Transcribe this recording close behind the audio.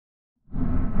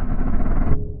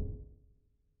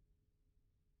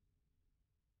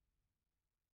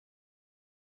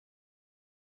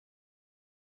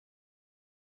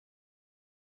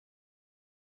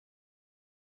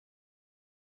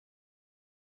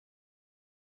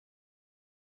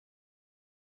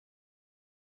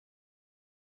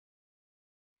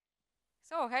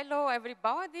So, hello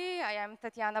everybody. I am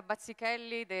Tatiana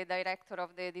Bazzichelli, the director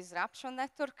of the Disruption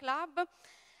Network Lab.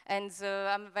 And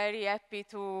I'm very happy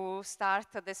to start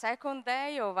the second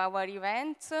day of our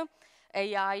event,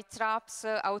 AI Traps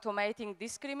Automating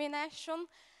Discrimination.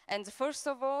 And first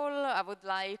of all, I would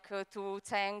like to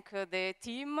thank the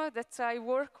team that I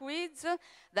work with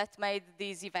that made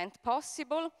this event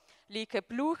possible. Lieke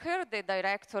Ploeger, the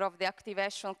director of the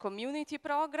Activation Community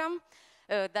Program,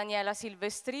 Daniela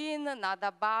Silvestrin,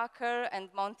 Nada Bakr, and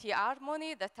Monti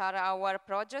that are our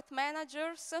project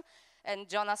managers, and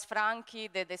Jonas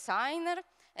Frankki, the designer,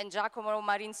 and Giacomo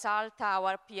Marinsalta,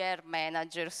 our PR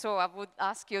manager. So I would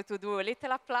ask you to do a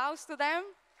little applause to them.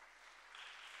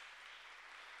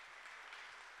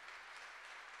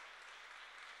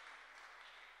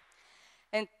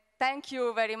 And thank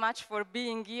you very much for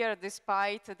being here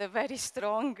despite the very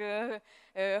strong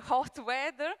hot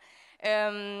weather.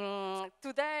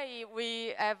 Today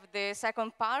we have the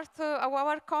second part of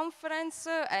our conference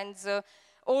and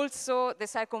also the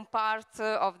second part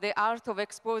of the Art of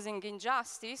Exposing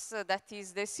Injustice, that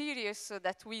is the series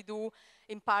that we do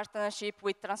in partnership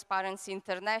with Transparency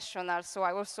International. So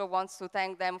I also want to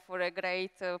thank them for a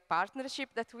great partnership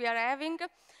that we are having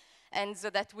and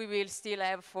that we will still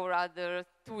have for other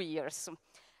 2 years.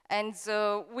 And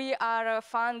we are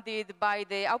funded by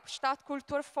the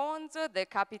Hauptstadtkulturfonds, the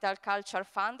Capital Culture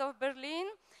Fund of Berlin.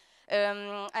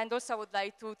 And also I would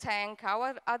like to thank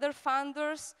our other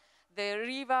funders, the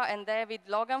Riva and David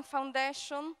Logan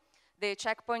Foundation, the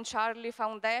Checkpoint Charlie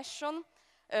Foundation.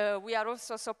 We are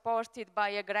also supported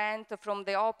by a grant from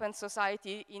the Open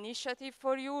Society Initiative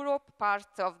for Europe,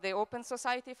 part of the Open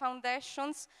Society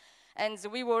Foundations. And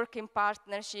we work in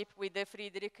partnership with the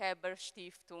Friedrich Ebert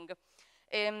Stiftung.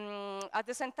 At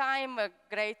the same time,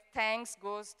 great thanks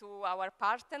goes to our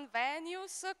partner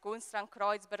venues,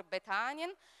 Kunstquartier,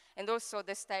 Bethanien, and also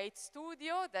the State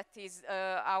Studio, that is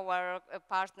our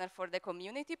partner for the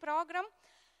community program.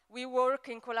 We work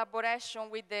in collaboration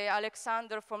with the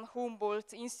Alexander von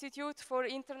Humboldt Institute for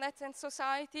Internet and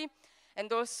Society,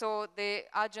 and also the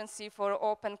Agency for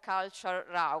Open Culture,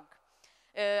 RAUG.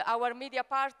 Our media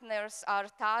partners are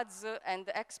TADS and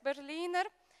Ex-Berliner,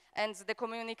 and the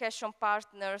communication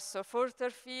partners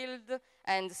Furterfield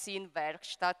and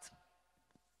Seenwerkstatt.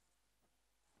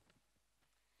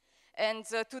 And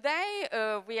today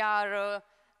we are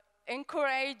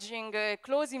encouraging a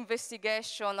close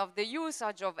investigation of the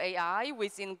usage of AI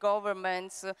within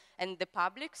governments and the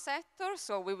public sector.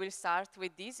 So we will start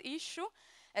with this issue.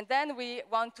 And then we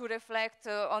want to reflect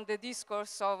on the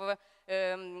discourse of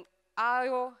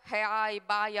how AI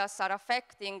bias are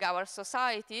affecting our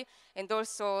society, and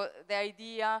also the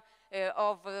idea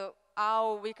of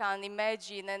how we can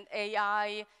imagine an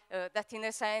AI that in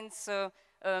a sense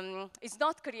is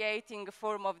not creating a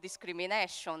form of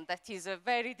discrimination. That is a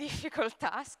very difficult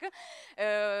task,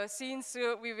 since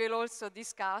we will also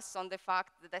discuss on the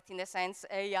fact that in a sense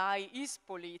AI is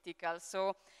political.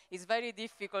 So it's very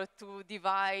difficult to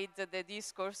divide the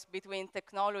discourse between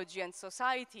technology and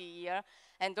society here.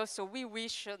 And also we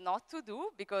wish not to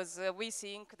do, because we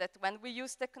think that when we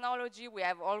use technology, we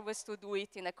have always to do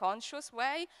it in a conscious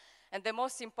way. And the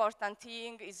most important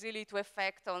thing is really to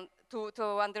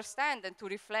understand and to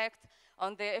reflect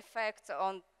on the effect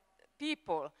on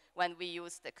people when we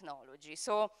use technology.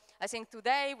 So I think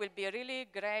today will be a really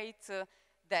great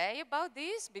day about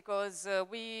this, because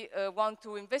we want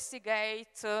to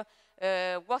investigate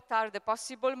what are the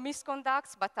possible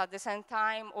misconducts, but at the same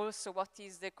time also what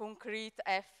is the concrete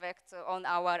effect on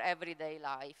our everyday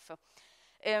life.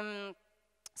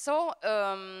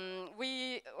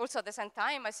 We also at the same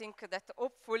time, I think that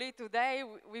hopefully today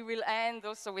we will end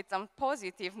also with some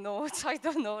positive notes. I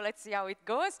don't know, let's see how it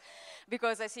goes,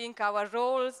 because I think our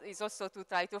role is also to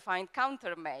try to find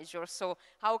countermeasures. So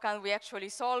how can we actually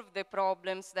solve the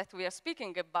problems that we are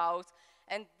speaking about,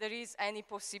 and there is any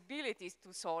possibilities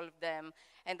to solve them.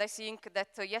 And I think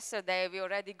that yesterday we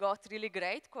already got really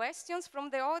great questions from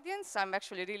the audience. I'm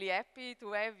actually really happy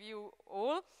to have you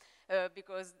all.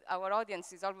 Because our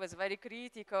audience is always very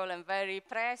critical and very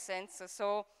present.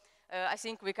 So I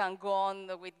think we can go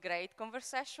on with great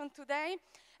conversation today.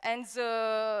 And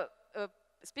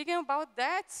speaking about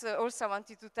that, also I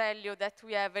wanted to tell you that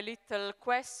we have a little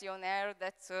questionnaire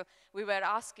that we were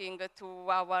asking to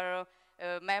our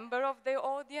member of the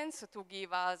audience to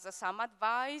give us some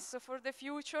advice for the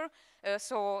future.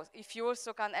 So if you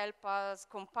also can help us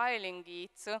compiling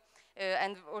it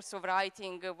and also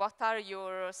writing what are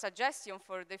your suggestions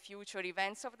for the future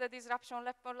events of the Disruption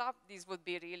Lab, this would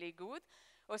be really good.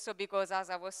 Also because, as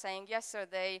I was saying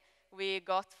yesterday, we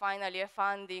got finally a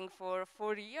funding for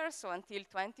 4 years, so until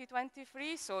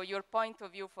 2023. So your point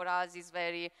of view for us is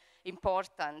very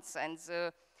important, and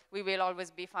we will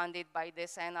always be funded by the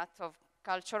Senate of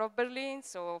Culture of Berlin,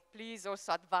 so please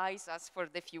also advise us for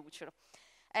the future.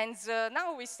 And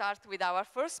now we start with our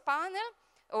first panel,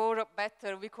 or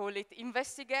better, we call it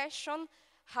Investigation.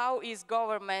 How is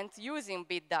government using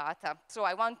big data? So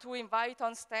I want to invite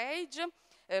on stage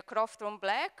Crofton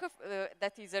Black,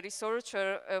 that is a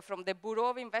researcher from the Bureau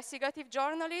of Investigative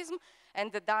Journalism,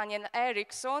 and Daniel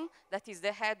Eriksson, that is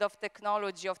the head of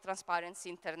technology of Transparency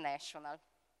International.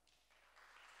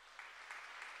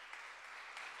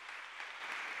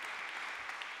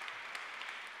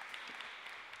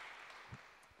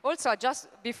 Also, just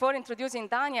before introducing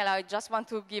Daniel, I just want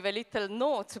to give a little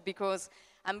note, because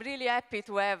I'm really happy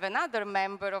to have another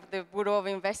member of the Bureau of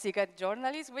Investigative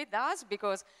Journalism with us,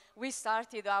 because we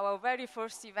started our very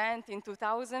first event in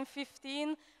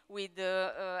 2015 with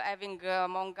having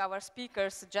among our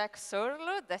speakers Jack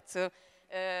Searle, that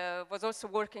was also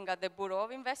working at the Bureau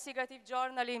of Investigative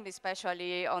Journalism,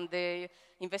 especially on the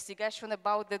investigation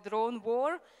about the drone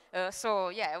war. So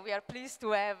yeah, we are pleased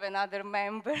to have another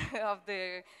member of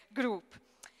the group.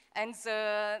 And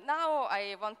now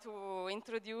I want to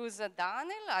introduce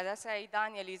Daniel. As I say,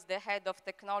 Daniel is the head of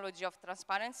technology of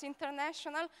Transparency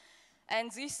International, and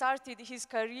he started his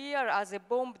career as a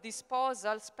bomb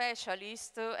disposal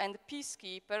specialist and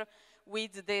peacekeeper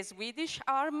with the Swedish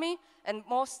army, and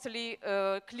mostly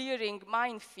clearing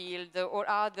minefield or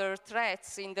other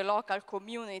threats in the local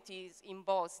communities in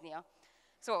Bosnia.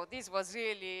 So this was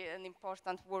really an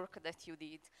important work that you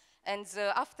did. And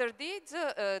after this,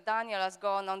 Daniel has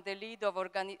gone on the lead of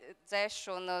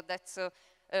organizations that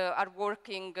are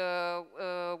working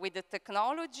with the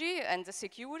technology and the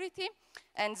security.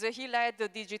 And he led the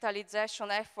digitalization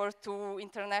effort to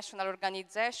international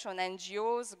organizations,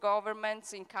 NGOs,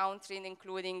 governments in countries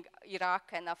including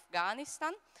Iraq and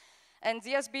Afghanistan. And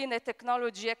he has been a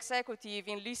technology executive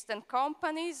in listed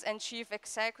companies and chief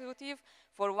executive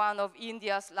for one of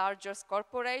India's largest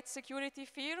corporate security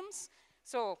firms.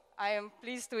 So I am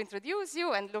pleased to introduce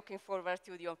you and looking forward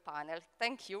to your panel.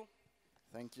 Thank you.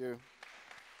 Thank you.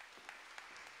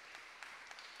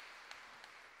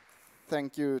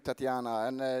 Thank you, Tatiana.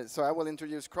 And so I will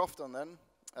introduce Crofton then.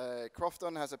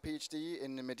 Crofton has a PhD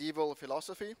in medieval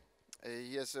philosophy.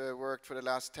 He has worked for the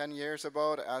last 10 years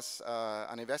about as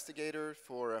an investigator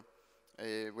for,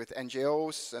 with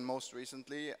NGOs, and most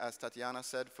recently, as Tatiana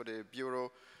said, for the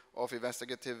Bureau of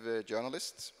Investigative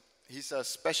Journalists. He's a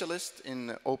specialist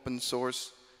in open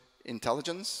source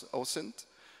intelligence, OSINT,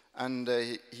 and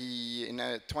in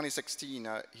 2016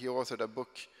 he authored a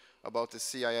book about the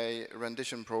CIA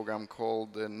rendition program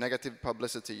called Negative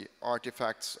Publicity: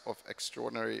 Artifacts of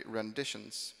Extraordinary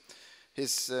Renditions.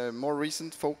 His more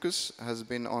recent focus has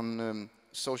been on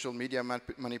social media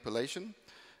manipulation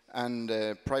and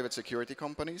private security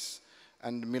companies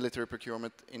and military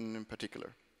procurement in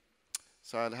particular.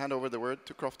 So I'll hand over the word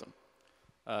to Crofton.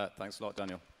 Thanks a lot,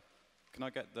 Daniel. Can I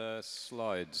get the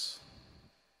slides?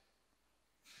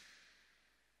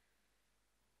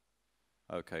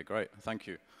 Okay, great. Thank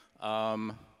you.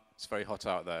 It's very hot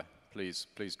out there. Please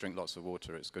drink lots of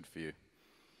water. It's good for you.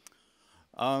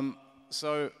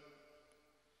 So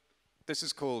this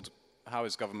is called How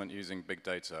is Government Using Big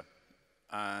Data?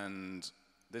 And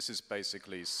this is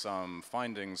basically some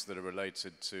findings that are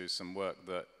related to some work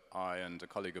that I and a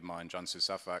colleague of mine, Jansu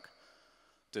Safak,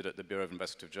 did at the Bureau of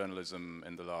Investigative Journalism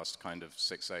in the last kind of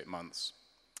 6-8 months.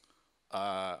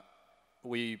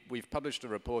 We've published a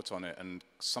report on it, and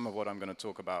some of what I'm going to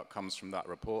talk about comes from that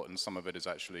report, and some of it is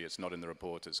actually, it's not in the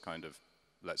report, it's kind of,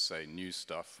 let's say, new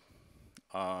stuff.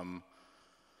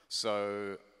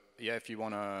 So yeah, if you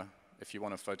want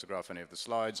to photograph any of the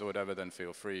slides or whatever, then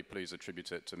feel free. Please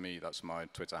attribute it to me. That's my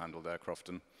Twitter handle there,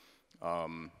 Crofton.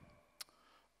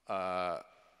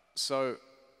 So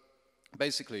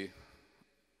basically,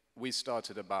 we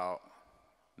started about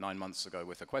 9 months ago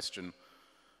with a question,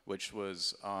 which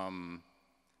was,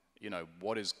 you know,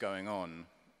 what is going on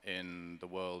in the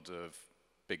world of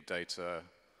big data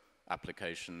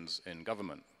applications in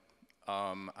government?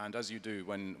 And as you do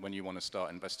when you want to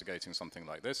start investigating something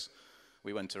like this,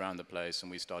 we went around the place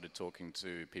and we started talking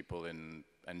to people in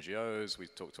NGOs, we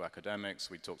talked to academics,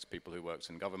 we talked to people who worked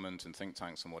in government and think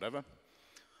tanks and whatever.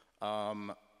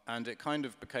 And it kind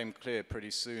of became clear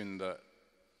pretty soon that,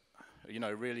 you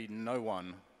know, really no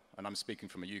one, and I'm speaking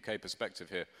from a UK perspective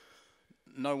here,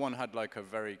 no one had like a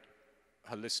very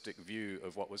holistic view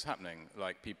of what was happening.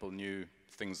 Like, people knew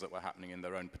things that were happening in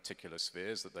their own particular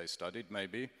spheres that they studied,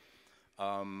 maybe.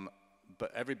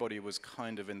 But everybody was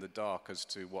kind of in the dark as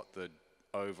to what the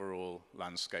overall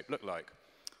landscape look like?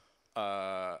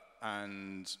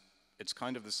 And it's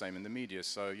kind of the same in the media.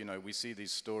 So, you know, we see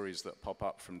these stories that pop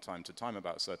up from time to time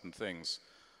about certain things.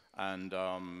 And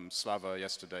Slava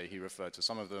yesterday, he referred to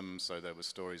some of them. So there were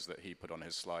stories that he put on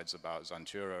his slides about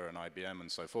Xantura and IBM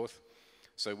and so forth.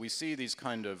 So we see these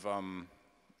kind of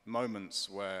moments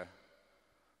where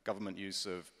government use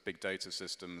of big data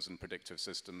systems and predictive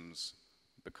systems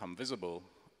become visible.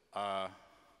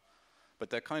 But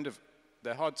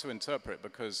they're hard to interpret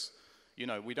because, you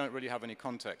know, we don't really have any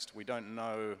context. We don't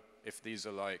know if these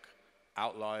are like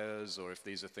outliers or if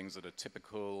these are things that are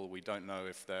typical. We don't know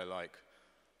if they're like,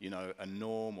 you know, a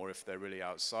norm or if they're really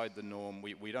outside the norm.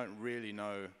 We don't really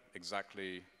know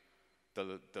exactly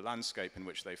the landscape in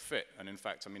which they fit. And in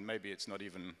fact, I mean, maybe it's not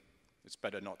even, it's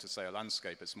better not to say a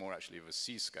landscape, it's more actually of a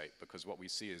seascape, because what we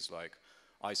see is like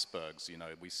icebergs, you know,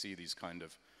 we see these kind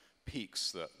of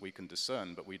peaks that we can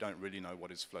discern, but we don't really know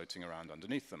what is floating around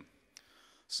underneath them.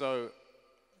 So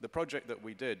the project that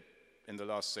we did in the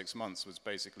last 6 months was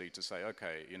basically to say,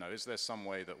 okay, you know, is there some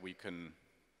way that we can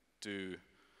do,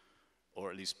 or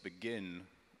at least begin,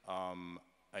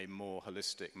 a more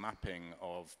holistic mapping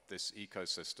of this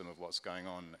ecosystem of what's going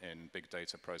on in big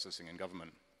data processing in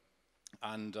government?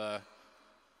 And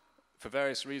for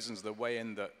various reasons, the way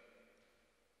in that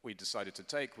we decided to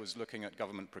take was looking at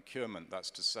government procurement.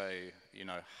 That's to say, you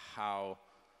know, how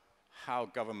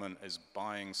government is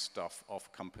buying stuff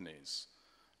off companies.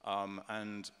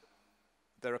 And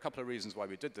there are a couple of reasons why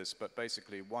we did this, but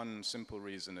basically one simple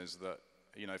reason is that,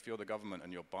 you know, if you're the government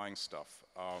and you're buying stuff,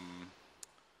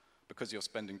 because you're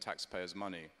spending taxpayers'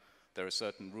 money, there are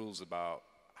certain rules about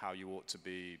how you ought to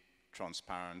be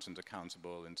transparent and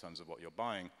accountable in terms of what you're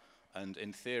buying. And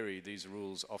in theory, these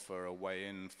rules offer a way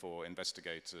in for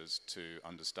investigators to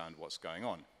understand what's going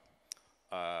on.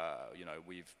 You know,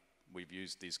 we've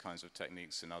used these kinds of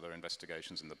techniques in other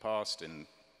investigations in the past, in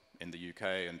the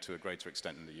UK and to a greater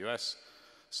extent in the US.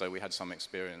 So we had some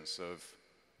experience of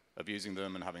using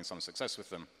them and having some success with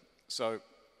them. So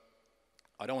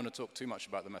I don't want to talk too much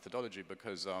about the methodology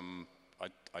because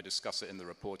I discuss it in the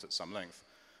report at some length.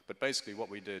 But basically what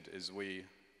we did is we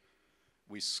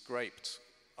scraped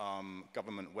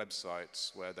government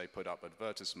websites where they put up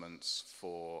advertisements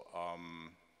for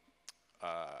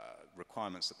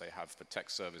requirements that they have for tech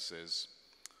services.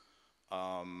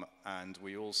 And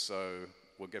we also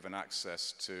were given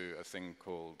access to a thing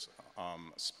called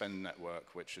Spend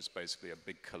Network, which is basically a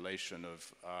big collation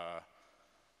of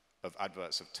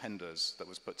adverts, of tenders that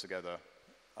was put together.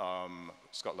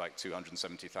 It's got like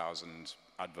 270,000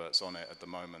 adverts on it at the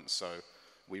moment. So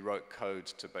we wrote code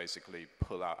to basically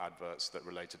pull out adverts that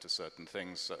related to certain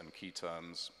things, certain key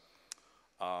terms.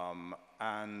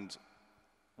 And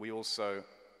we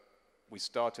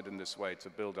started in this way to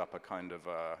build up a kind of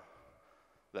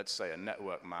let's say a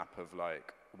network map of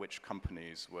like which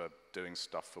companies were doing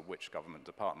stuff for which government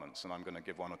departments. And I'm going to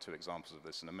give one or two examples of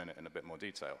this in a minute in a bit more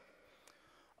detail.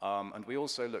 And we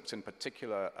also looked in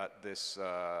particular at this,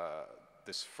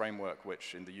 this framework,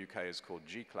 which in the UK is called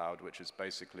G-Cloud, which is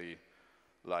basically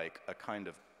like a kind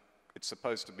of, it's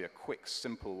supposed to be a quick,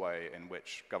 simple way in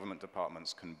which government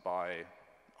departments can buy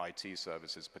IT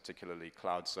services, particularly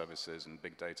cloud services and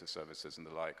big data services and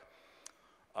the like.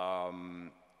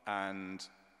 And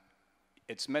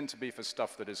it's meant to be for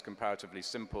stuff that is comparatively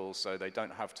simple, so they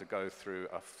don't have to go through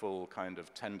a full kind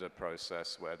of tender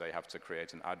process where they have to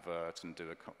create an advert and do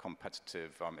a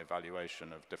competitive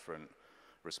evaluation of different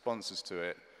responses to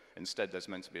it. Instead, there's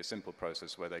meant to be a simple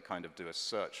process where they kind of do a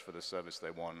search for the service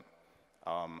they want.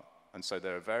 And so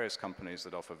there are various companies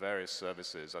that offer various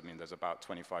services. I mean, there's about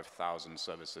 25,000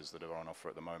 services that are on offer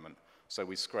at the moment. So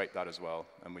we scraped that as well,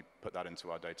 and we put that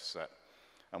into our data set.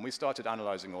 And we started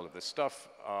analyzing all of this stuff,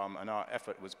 and our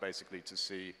effort was basically to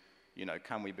see, you know,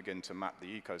 can we begin to map the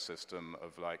ecosystem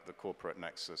of like the corporate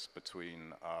nexus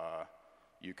between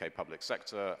UK public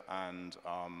sector and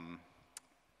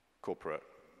corporate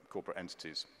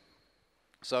entities.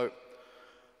 So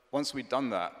once we'd done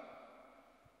that,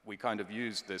 we kind of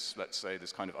used this, let's say,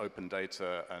 this kind of open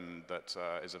data and that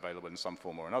is available in some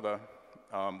form or another.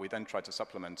 We then tried to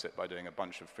supplement it by doing a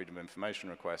bunch of freedom of information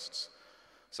requests.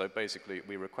 So basically,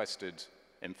 we requested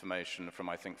information from,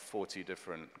 I think, 40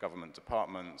 different government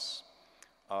departments.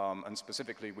 And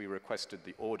specifically, we requested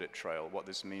the audit trail. What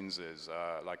this means is,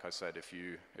 like I said, if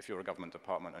you're a government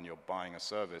department and you're buying a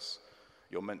service,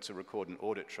 you're meant to record an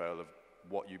audit trail of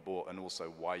what you bought and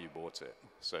also why you bought it.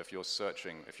 So if you're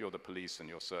searching, if you're the police and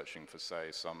you're searching for,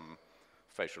 say, some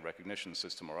facial recognition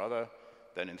system or other,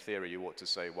 then in theory, you ought to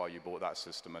say why you bought that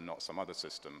system and not some other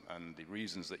system. And the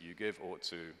reasons that you give ought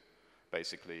to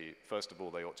basically, first of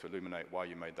all, they ought to illuminate why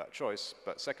you made that choice,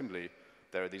 but secondly,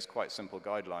 there are these quite simple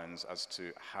guidelines as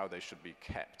to how they should be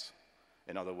kept.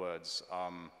 In other words,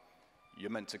 you're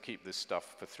meant to keep this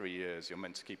stuff for 3 years, you're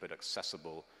meant to keep it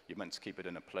accessible, you're meant to keep it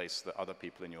in a place that other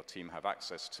people in your team have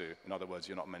access to. In other words,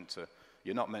 you're not meant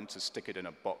to stick it in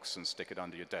a box and stick it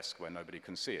under your desk where nobody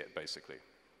can see it, basically.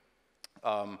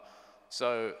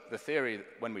 So the theory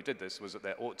when we did this was that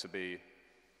there ought to be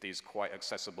these quite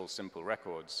accessible, simple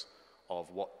records of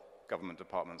what government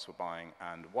departments were buying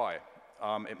and why.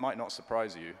 It might not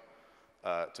surprise you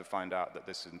to find out that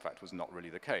this, in fact, was not really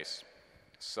the case.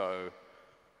 So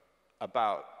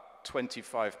about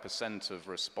 25% of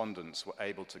respondents were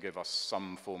able to give us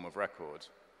some form of record.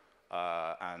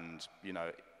 And, you know,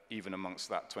 even amongst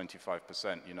that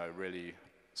 25%, you know, really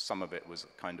some of it was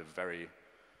kind of very,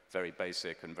 very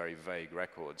basic and very vague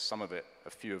records. Some of it, a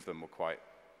few of them were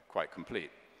quite complete.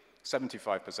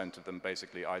 75% of them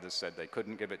basically either said they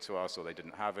couldn't give it to us, or they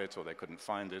didn't have it, or they couldn't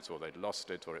find it, or they'd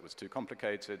lost it, or it was too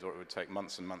complicated, or it would take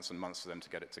months and months and months for them to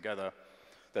get it together.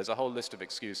 There's a whole list of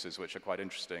excuses which are quite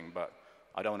interesting, but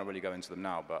I don't want to really go into them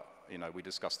now, but you know, we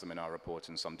discussed them in our report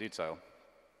in some detail.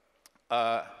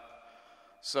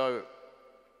 So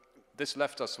this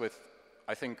left us with,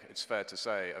 I think it's fair to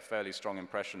say, a fairly strong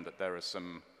impression that there are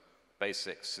some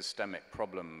basic systemic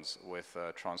problems with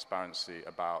transparency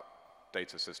about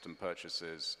data system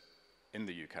purchases in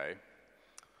the UK.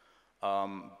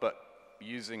 But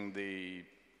using the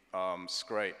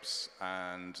scrapes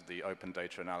and the open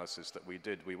data analysis that we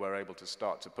did, we were able to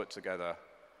start to put together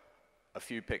a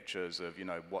few pictures of, you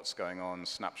know, what's going on,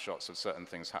 snapshots of certain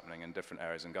things happening in different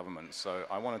areas in government. So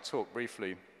I want to talk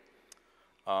briefly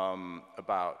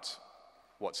about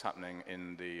what's happening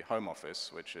in the Home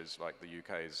Office, which is like the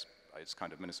UK's, it's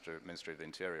kind of Ministry of the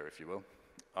Interior, if you will.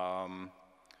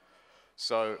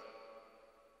 So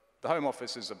the Home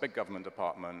Office is a big government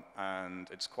department, and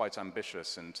it's quite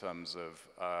ambitious in terms of,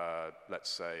 let's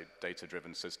say,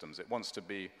 data-driven systems. It wants to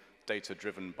be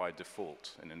data-driven by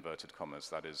default, in inverted commas.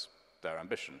 That is their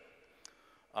ambition.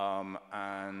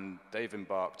 And they've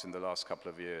embarked in the last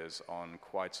couple of years on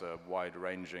quite a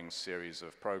wide-ranging series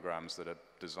of programs that are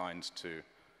designed to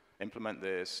implement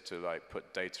this, to like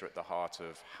put data at the heart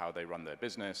of how they run their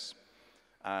business.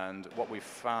 And what we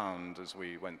found as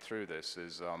we went through this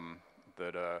is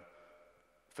that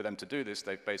for them to do this,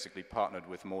 they've basically partnered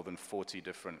with more than 40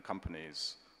 different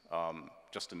companies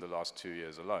just in the last 2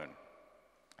 years alone.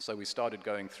 So we started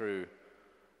going through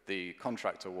the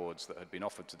contract awards that had been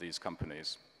offered to these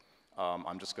companies.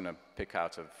 I'm just going to pick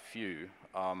out a few.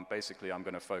 Basically, I'm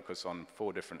going to focus on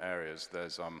 4 different areas.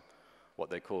 There's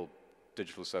what they call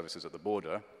digital services at the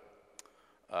border.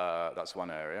 That's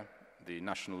one area. The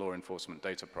National Law Enforcement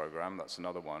Data Program, that's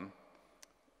another one.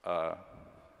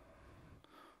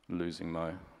 Losing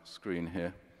my screen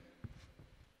here.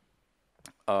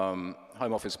 Home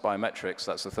Office Biometrics,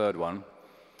 that's the third one.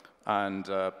 And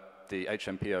the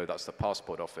HMPO, that's the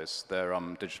Passport Office, their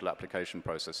digital application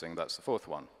processing, that's the fourth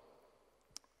one.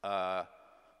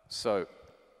 So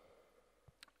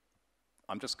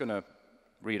I'm just going to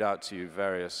read out to you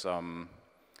various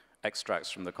extracts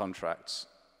from the contracts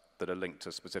that are linked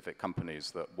to specific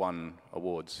companies that won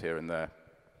awards here and there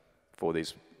for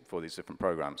these different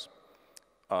programs.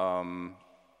 PA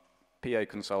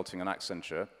Consulting and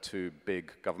Accenture, 2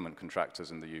 big government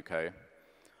contractors in the UK,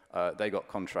 they got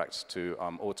contracts to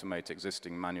automate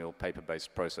existing manual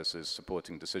paper-based processes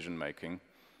supporting decision-making,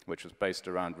 which was based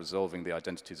around resolving the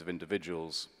identities of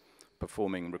individuals,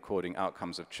 performing, recording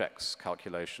outcomes of checks,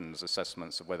 calculations,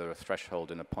 assessments of whether a threshold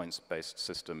in a points-based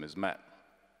system is met.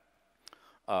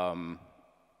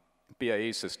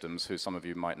 BAE Systems, who some of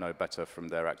you might know better from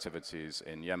their activities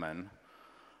in Yemen,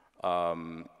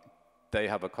 they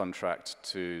have a contract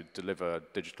to deliver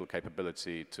digital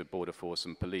capability to border force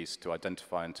and police to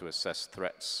identify and to assess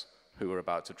threats who are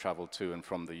about to travel to and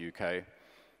from the UK.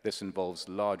 This involves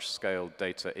large-scale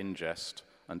data ingest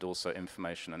and also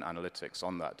information and analytics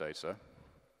on that data.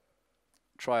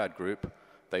 Triad Group,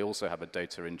 they also have a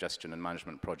data ingestion and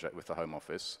management project with the Home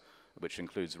Office, which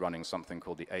includes running something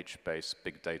called the HBase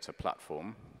Big Data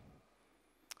Platform.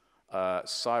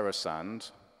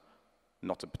 Cyrosand,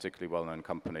 not a particularly well-known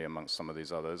company amongst some of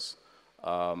these others,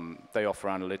 they offer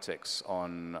analytics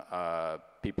on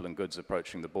people and goods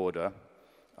approaching the border,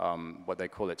 what they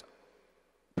call it,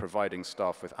 providing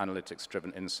staff with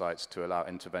analytics-driven insights to allow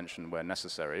intervention where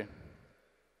necessary.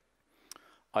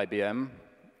 IBM,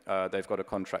 they've got a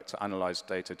contract to analyze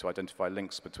data to identify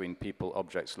links between people,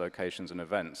 objects, locations, and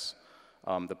events.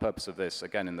 The purpose of this,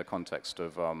 again in the context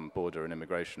of border and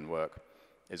immigration work,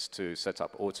 is to set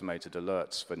up automated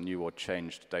alerts for new or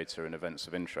changed data and events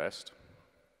of interest.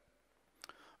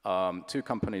 2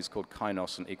 companies called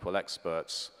Kainos and Equal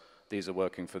Experts, these are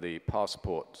working for the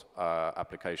passport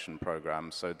application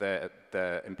program. So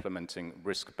they're implementing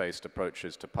risk-based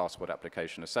approaches to passport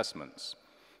application assessments,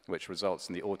 which results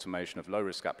in the automation of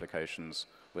low-risk applications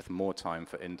with more time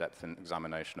for in-depth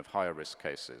examination of higher-risk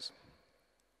cases.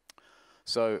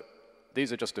 So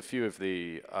these are just a few of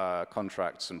the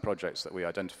contracts and projects that we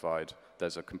identified.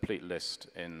 There's a complete list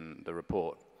in the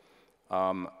report.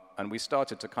 And we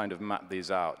started to kind of map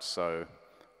these out, so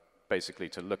basically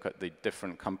to look at the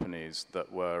different companies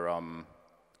that were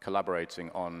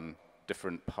collaborating on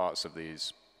different parts of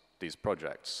these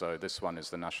projects. So this one is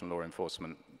the National Law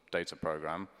Enforcement Data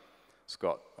Program. It's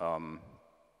got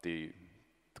the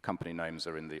company names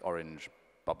are in the orange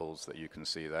bubbles that you can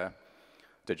see there.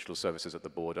 Digital Services at the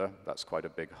Border, that's quite a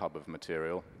big hub of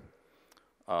material.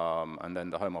 And then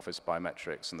the Home Office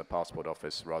Biometrics and the Passport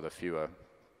Office, rather fewer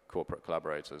corporate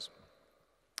collaborators.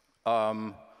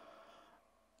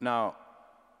 Now,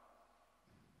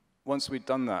 once we'd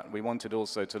done that, we wanted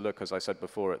also to look, as I said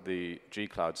before, at the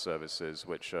G-Cloud services,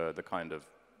 which are the kind of,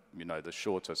 you know, the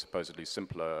shorter, supposedly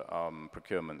simpler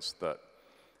procurements that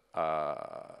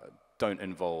don't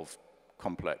involve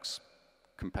complex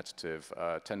competitive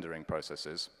tendering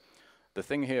processes. The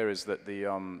thing here is that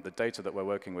the data that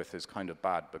we're working with is kind of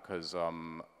bad because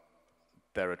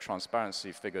there are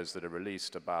transparency figures that are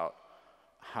released about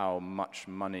how much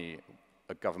money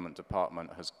a government department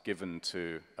has given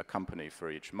to a company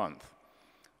for each month.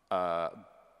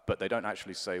 But they don't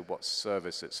actually say what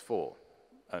service it's for.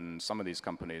 And some of these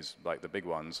companies, like the big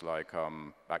ones, like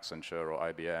Accenture or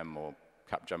IBM or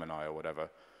Capgemini or whatever,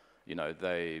 you know,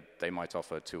 they might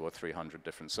offer 200 or 300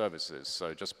 different services.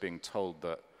 So just being told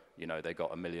that, you know, they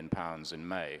got £1 million in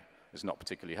May is not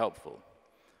particularly helpful.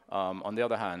 On the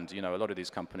other hand, you know, a lot of these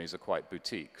companies are quite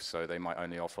boutique, so they might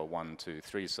only offer 1, 2,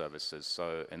 3 services.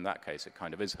 So in that case, it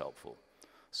kind of is helpful.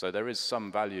 So there is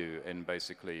some value in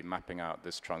basically mapping out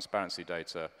this transparency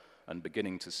data and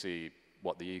beginning to see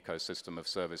what the ecosystem of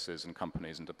services and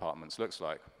companies and departments looks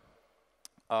like.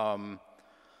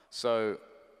 So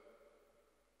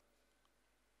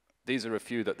these are a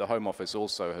few that the Home Office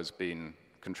also has been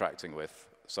contracting with.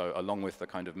 So along with the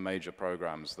kind of major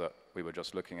programs that we were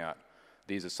just looking at,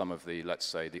 these are some of the, let's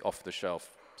say, the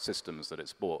off-the-shelf systems that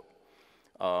it's bought.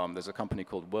 There's a company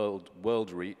called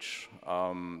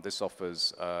WorldReach. This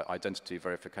offers identity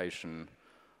verification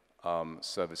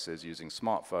services using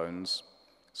smartphones.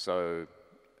 So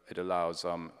it allows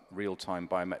real-time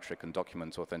biometric and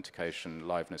document authentication,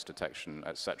 liveness detection,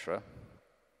 etc.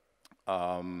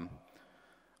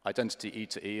 Identity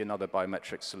E2E, another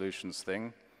biometric solutions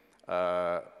thing.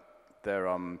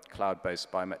 They're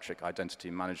cloud-based biometric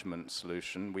identity management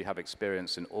solution. We have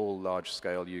experience in all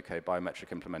large-scale UK biometric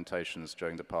implementations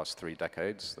during the past 3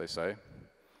 decades, they say.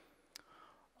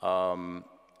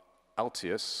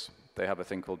 Altius, they have a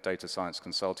thing called Data Science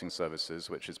Consulting Services,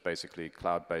 which is basically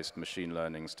cloud-based machine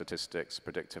learning, statistics,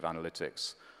 predictive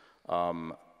analytics.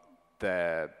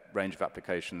 Their range of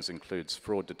applications includes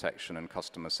fraud detection and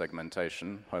customer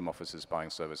segmentation. Home Office is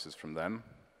buying services from them.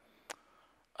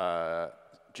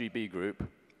 GB Group,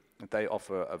 they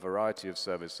offer a variety of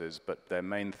services, but their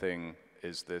main thing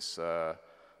is this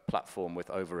platform with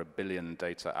over 1 billion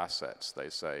data assets, they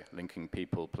say, linking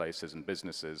people, places, and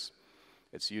businesses.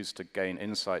 It's used to gain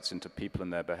insights into people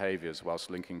and their behaviors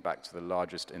whilst linking back to the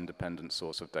largest independent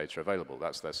source of data available.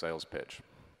 That's their sales pitch.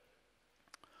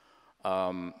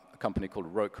 A company called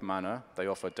Roke Manor, they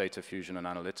offer data fusion and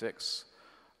analytics.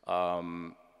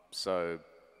 So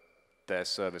their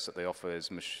service that they offer is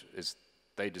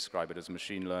they describe it as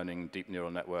machine learning, deep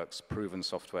neural networks, proven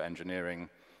software engineering,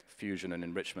 fusion and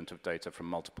enrichment of data from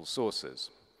multiple sources.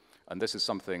 And this is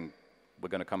something we're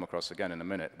going to come across again in a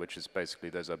minute, which is basically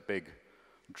there's a big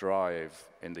drive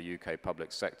in the UK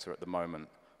public sector at the moment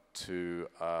to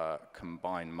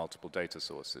combine multiple data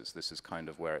sources. This is kind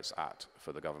of where it's at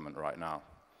for the government right now.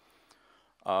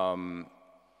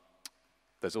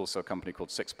 There's also a company called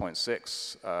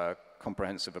 6.6,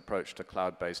 comprehensive approach to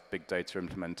cloud-based big data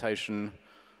implementation.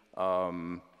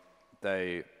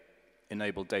 They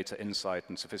enable data insight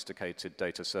and sophisticated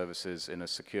data services in a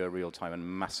secure, real-time, and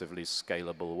massively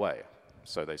scalable way,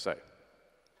 so they say.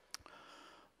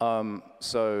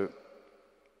 So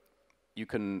you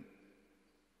can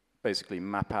basically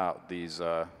map out these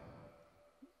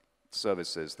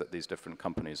services that these different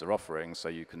companies are offering, so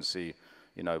you can see,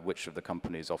 you know, which of the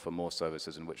companies offer more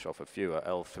services and which offer fewer.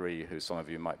 L3, who some of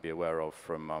you might be aware of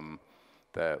from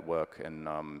their work in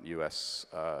US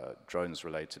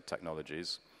drones-related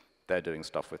technologies, they're doing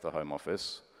stuff with the Home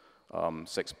Office.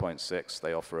 6.6,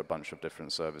 they offer a bunch of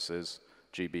different services.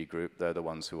 GB Group, they're the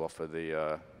ones who offer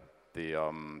the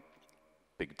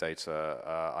big data,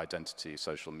 identity,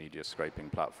 social media scraping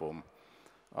platform,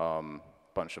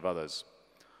 bunch of others.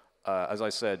 As I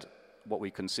said, what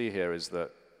we can see here is that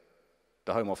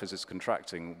the Home Office is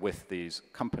contracting with these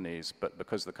companies, but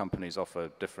because the companies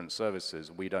offer different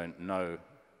services, we don't know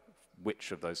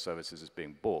which of those services is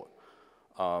being bought.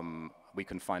 We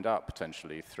can find out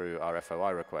potentially through our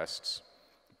FOI requests,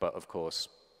 but of course,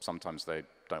 sometimes they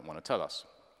don't want to tell us.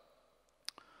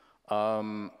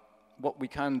 What we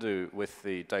can do with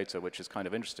the data, which is kind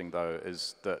of interesting though,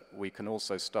 is that we can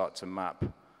also start to map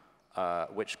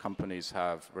which companies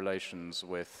have relations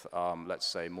with, let's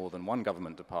say, more than one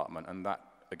government department, and that,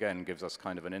 again, gives us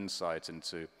kind of an insight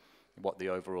into what the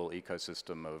overall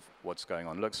ecosystem of what's going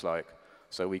on looks like.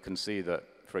 So we can see that,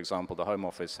 for example, the Home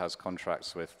Office has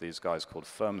contracts with these guys called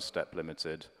FirmStep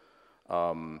Limited,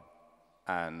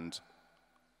 and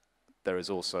there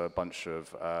is also a bunch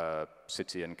of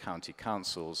city and county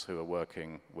councils who are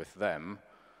working with them,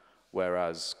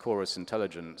 whereas Chorus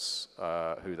Intelligence,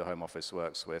 who the Home Office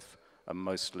works with, are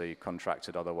mostly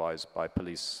contracted otherwise by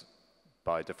police,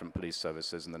 by different police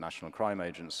services and the National Crime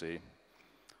Agency.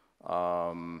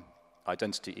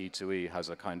 Identity E2E has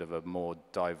a kind of a more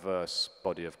diverse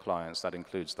body of clients. That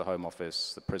includes the Home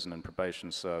Office, the Prison and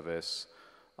Probation Service,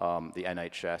 the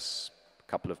NHS, a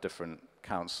couple of different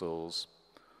councils,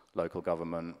 local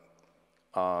government,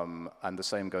 and the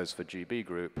same goes for GB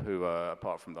Group, who,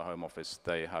 apart from the Home Office,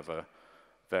 they have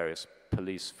various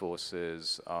police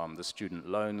forces, the Student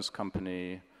Loans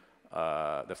Company,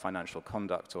 the Financial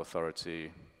Conduct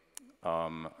Authority,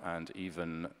 and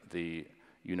even the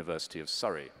University of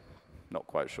Surrey. Not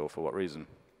quite sure for what reason.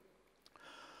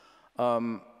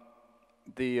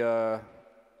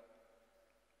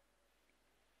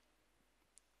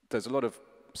 There's a lot of,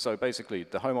 so basically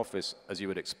the Home Office, as you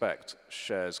would expect,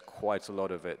 shares quite a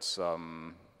lot of its,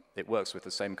 it works with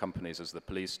the same companies as the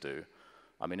police do.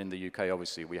 I mean, in the UK,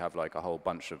 obviously, we have like a whole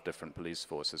bunch of different police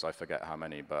forces. I forget how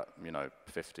many, but, you know,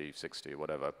 50, 60,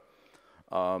 whatever.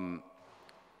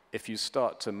 If you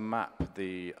start to map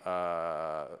the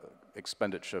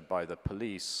expenditure by the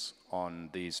police on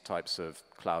these types of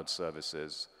cloud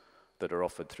services that are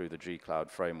offered through the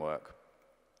G-Cloud framework,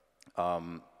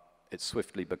 it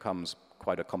swiftly becomes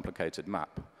quite a complicated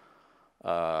map.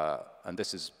 And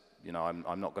this is, you know,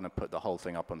 I'm not going to put the whole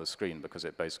thing up on the screen because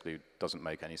it basically doesn't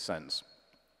make any sense.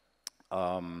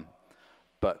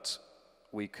 But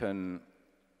we can,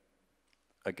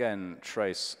 again,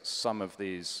 trace some of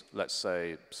these, let's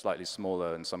say, slightly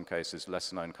smaller, in some cases,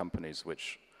 less-known companies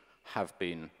which have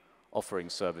been offering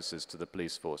services to the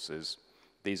police forces.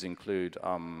 These include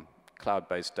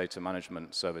cloud-based data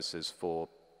management services for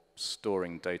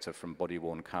storing data from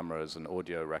body-worn cameras and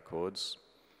audio records,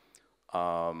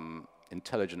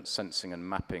 intelligent sensing and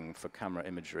mapping for camera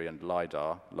imagery and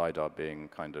LiDAR, LiDAR being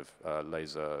kind of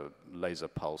laser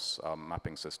pulse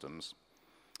mapping systems,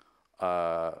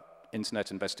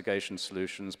 internet investigation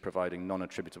solutions providing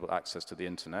non-attributable access to the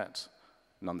internet,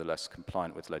 nonetheless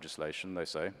compliant with legislation, they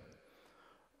say,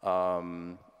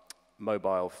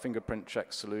 mobile fingerprint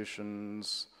check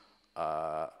solutions,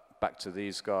 back to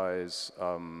these guys,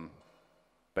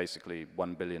 basically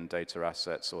 1 billion data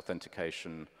assets,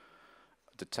 authentication,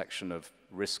 detection of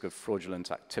risk of fraudulent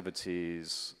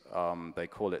activities. They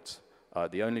call it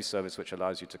the only service which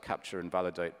allows you to capture and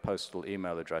validate postal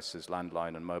email addresses,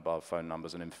 landline and mobile phone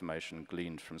numbers and information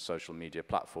gleaned from social media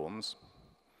platforms.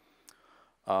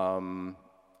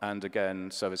 And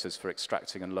again, services for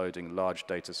extracting and loading large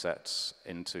data sets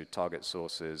into target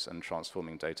sources and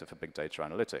transforming data for big data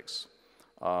analytics.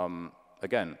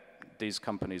 Again, these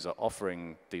companies are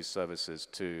offering these services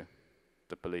to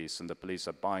the police, and the police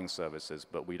are buying services,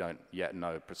 but we don't yet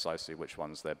know precisely which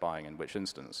ones they're buying in which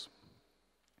instance.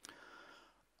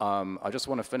 I just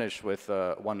want to finish with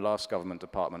one last government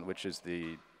department, which is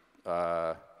the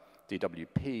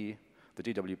DWP. The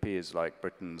DWP is like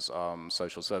Britain's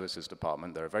social services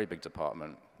department. They're a very big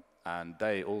department, and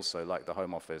they also, like the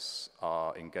Home Office,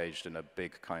 are engaged in a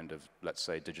big kind of, let's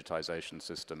say, digitization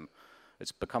system.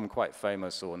 It's become quite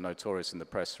famous or notorious in the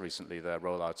press recently, their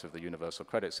rollout of the universal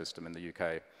credit system in the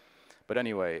UK. But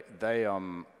anyway, they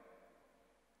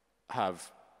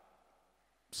have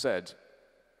said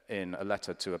in a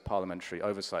letter to a parliamentary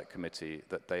oversight committee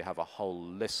that they have a whole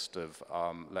list of,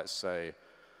 let's say,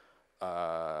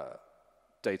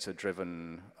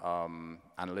 data-driven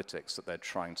analytics that they're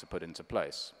trying to put into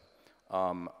place.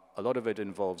 A lot of it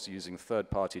involves using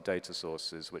third-party data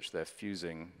sources, which they're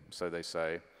fusing, so they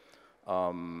say.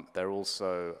 They're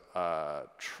also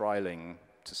trialing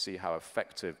to see how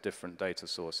effective different data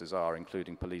sources are,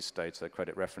 including police data,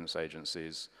 credit reference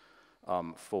agencies,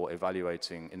 for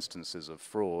evaluating instances of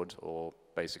fraud, or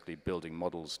basically building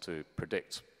models to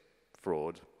predict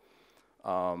fraud.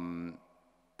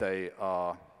 They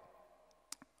are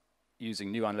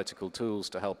using new analytical tools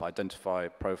to help identify,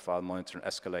 profile, monitor, and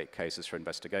escalate cases for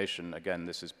investigation. Again,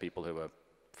 this is people who are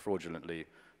fraudulently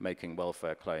making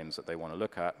welfare claims that they want to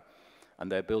look at.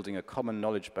 And they're building a common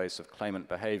knowledge base of claimant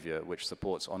behavior which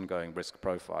supports ongoing risk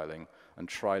profiling and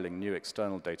trialing new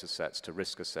external data sets to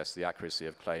risk assess the accuracy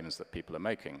of claims that people are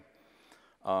making.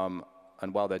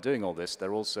 And while they're doing all this,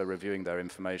 they're also reviewing their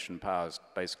information powers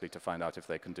basically to find out if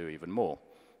they can do even more.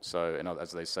 So,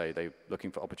 as they say, they're looking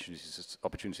for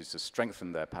opportunities to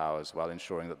strengthen their powers while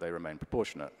ensuring that they remain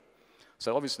proportionate.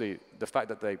 So obviously, the fact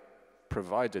that they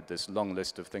provided this long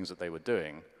list of things that they were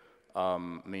doing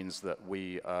means that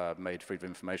we made freedom of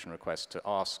information requests to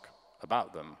ask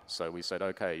about them. So we said,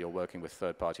 okay, you're working with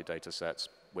third-party data sets.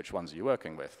 Which ones are you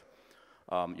working with?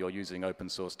 You're using open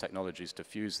source technologies to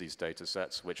fuse these data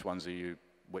sets. Which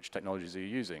technologies are you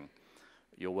using?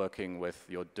 You're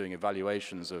doing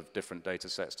evaluations of different data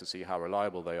sets to see how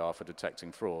reliable they are for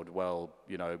detecting fraud. Well,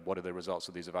 what are the results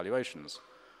of these evaluations?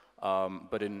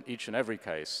 But in each and every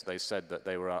case, they said that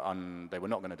they were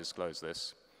not going to disclose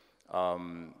this.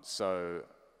 So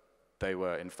they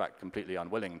were, in fact, completely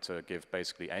unwilling to give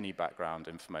basically any background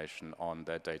information on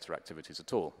their data activities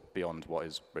at all, beyond what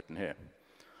is written here.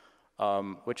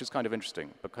 Which is kind of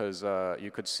interesting, because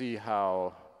you could see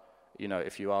how,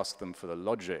 if you ask them for the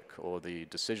logic or the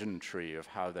decision tree of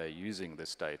how they're using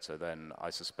this data, then I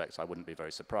suspect I wouldn't be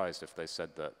very surprised if they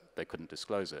said that they couldn't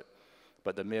disclose it.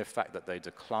 But the mere fact that they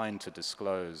declined to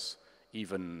disclose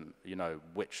even,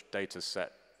 which data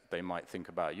set they might think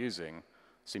about using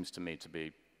seems to me to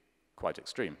be quite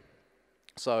extreme.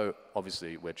 So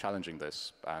obviously we're challenging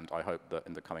this, and I hope that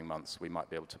in the coming months we might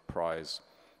be able to prize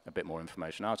a bit more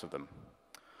information out of them.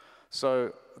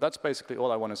 So that's basically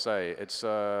all I want to say. It's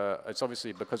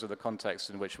obviously, because of the context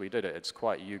in which we did it, it's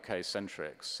quite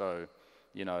UK-centric. So,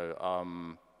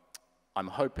 I'm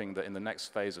hoping that in the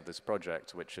next phase of this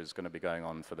project, which is going to be going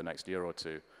on for the next year or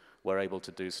two, we're able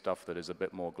to do stuff that is a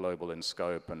bit more global in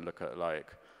scope and look at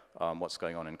what's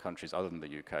going on in countries other than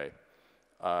the UK.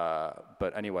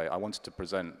 But anyway, I wanted to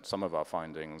present some of our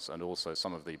findings and also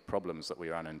some of the problems that we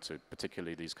ran into,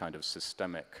 particularly these kind of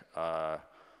systemic,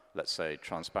 let's say,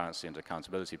 transparency and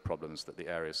accountability problems that the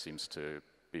area seems to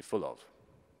be full of.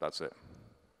 That's it.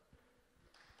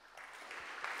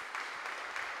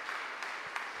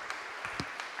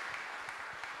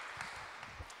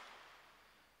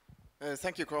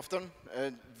 Thank you, Crofton.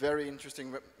 Very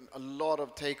interesting. A lot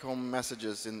of take-home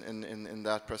messages in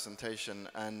that presentation.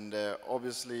 And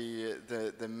obviously,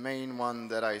 the main one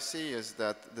that I see is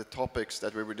that the topics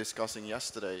that we were discussing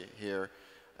yesterday here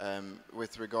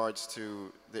with regards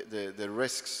to the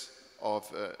risks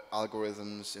of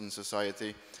algorithms in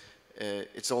society,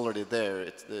 it's already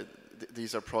there.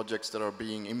 These are projects that are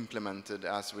being implemented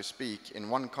as we speak in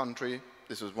one country.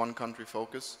 This was one country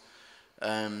focus.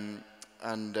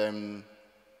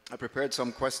 I prepared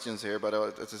some questions here, but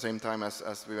at the same time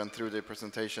as we went through the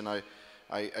presentation, I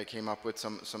came up with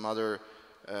some other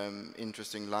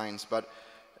interesting lines. But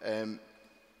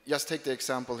just take the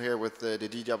example here with the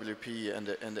DWP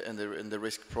and the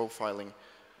risk profiling.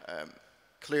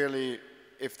 Clearly,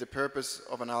 if the purpose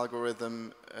of an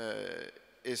algorithm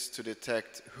is to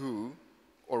detect who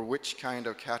or which kind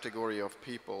of category of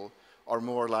people are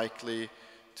more likely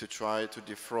to try to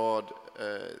defraud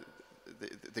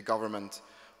the government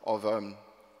of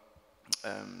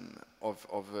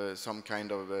some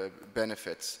kind of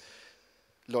benefits,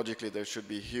 logically there should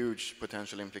be huge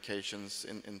potential implications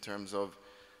in terms of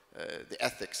the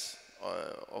ethics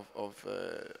of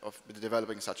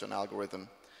developing such an algorithm.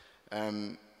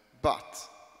 But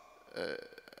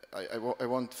I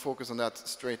won't focus on that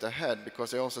straight ahead,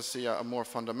 because I also see a more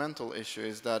fundamental issue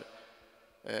is that,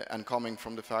 and coming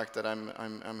from the fact that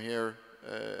I'm here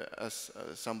as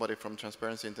somebody from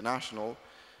Transparency International,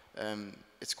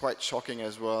 it's quite shocking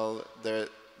as well.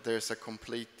 There's a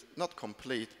not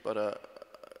complete, but a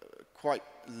quite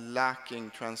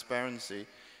lacking transparency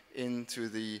into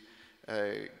the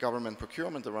government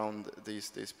procurement around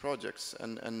these projects.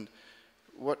 And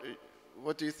what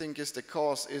do you think is the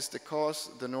cause? Is the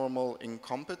cause the normal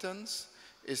incompetence?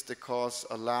 Is the cause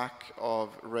a lack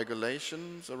of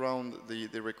regulations around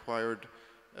the required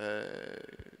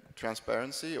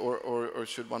transparency, or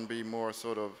should one be more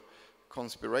sort of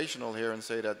conspirational here and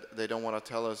say that they don't want to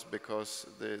tell us because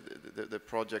the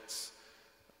projects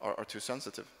are too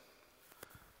sensitive?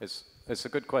 It's a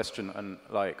good question, and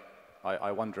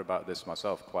I wonder about this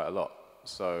myself quite a lot.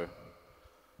 So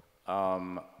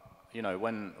you know,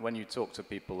 when you talk to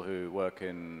people who work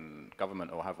in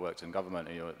government or have worked in government,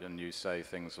 and you say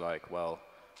things like, well,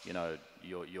 you know,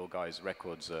 your guys'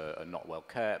 records are not well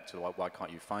kept, or why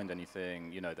can't you find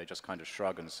anything? You know, they just kind of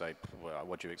shrug and say, well,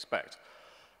 what do you expect?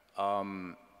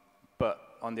 But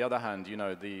on the other hand, you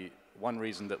know, the one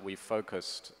reason that we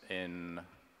focused in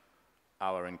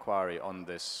our inquiry on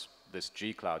this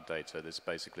G-Cloud data,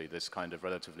 basically this kind of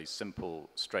relatively simple,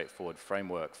 straightforward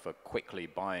framework for quickly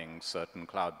buying certain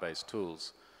cloud-based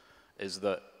tools, is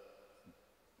that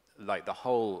like the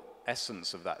whole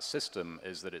essence of that system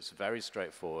is that it's very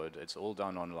straightforward, it's all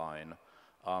done online,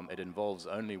 it involves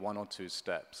only 1 or 2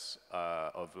 steps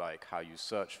of like how you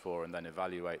search for and then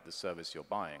evaluate the service you're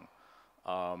buying.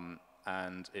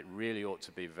 And it really ought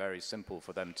to be very simple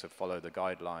for them to follow the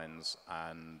guidelines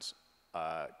and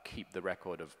keep the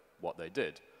record of what they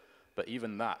did. But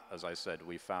even that, as I said,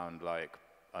 we found like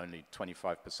only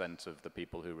 25% of the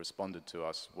people who responded to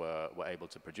us were able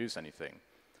to produce anything.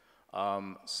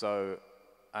 And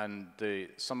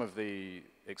some of the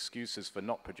excuses for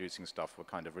not producing stuff were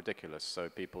kind of ridiculous. So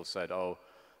people said, oh,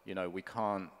 you know, we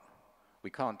can't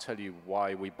tell you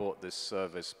why we bought this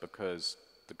service because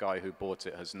the guy who bought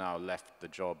it has now left the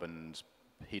job and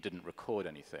he didn't record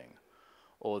anything.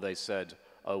 Or they said,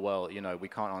 oh, well, you know, we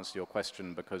can't answer your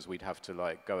question because we'd have to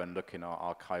like go and look in our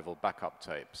archival backup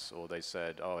tapes. Or they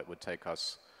said, oh, it would take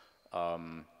us,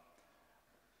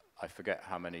 I forget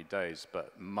how many days,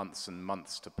 but months and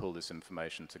months to pull this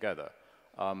information together.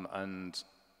 And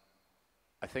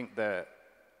I think that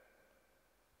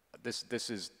this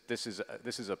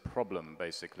is a problem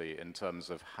basically in terms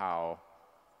of how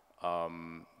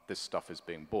this stuff is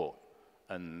being bought.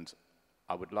 And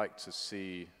I would like to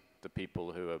see the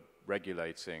people who are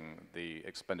regulating the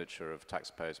expenditure of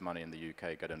taxpayers' money in the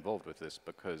UK get involved with this,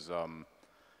 because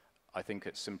I think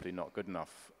it's simply not good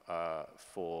enough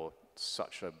for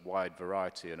such a wide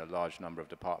variety and a large number of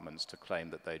departments to claim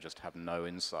that they just have no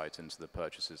insight into the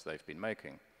purchases they've been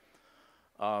making.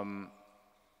 On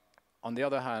the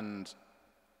other hand,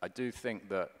 I do think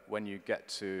that when you get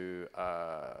to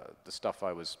the stuff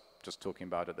I was just talking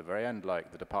about at the very end,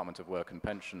 like the Department of Work and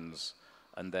Pensions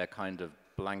and their kind of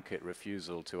blanket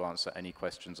refusal to answer any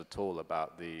questions at all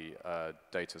about the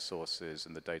data sources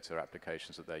and the data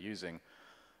applications that they're using,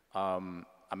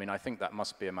 I mean, I think that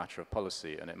must be a matter of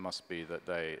policy, and it must be that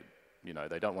they, you know,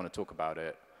 they don't want to talk about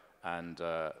it, and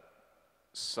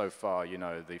so far, you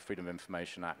know, the Freedom of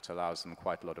Information Act allows them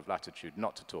quite a lot of latitude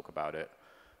not to talk about it.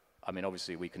 I mean,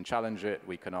 obviously, we can challenge it,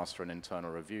 we can ask for an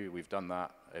internal review, we've done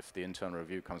that. If the internal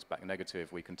review comes back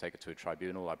negative, we can take it to a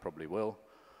tribunal, I probably will.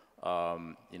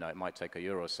 You know, it might take a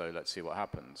year or so, let's see what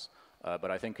happens.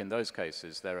 But I think in those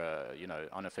cases, there are, you know,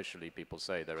 unofficially people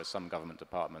say there are some government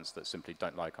departments that simply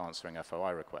don't like answering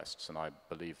FOI requests, and I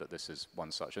believe that this is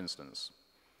one such instance.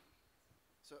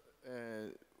 So,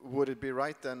 would it be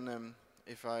right then,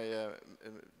 if I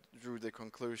drew the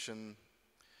conclusion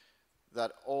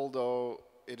that although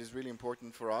it is really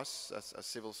important for us as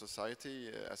civil society,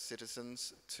 as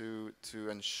citizens, to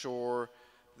ensure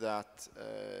that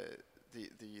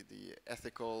the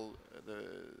ethical,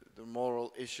 the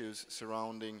moral issues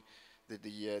surrounding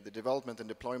the development and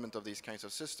deployment of these kinds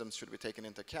of systems should be taken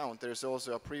into account, there's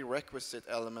also a prerequisite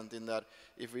element in that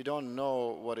if we don't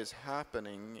know what is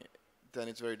happening, then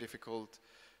it's very difficult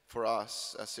for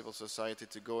us as civil society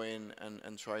to go in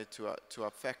and try to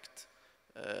affect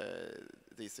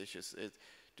these issues.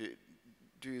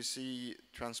 Do you see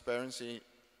transparency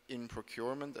in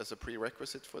procurement as a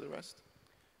prerequisite for the rest?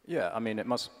 Yeah, I mean, it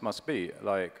must be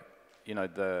like, you know,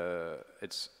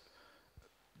 it's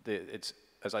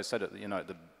as I said at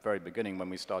the very beginning when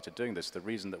we started doing this, the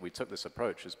reason that we took this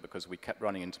approach is because we kept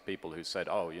running into people who said,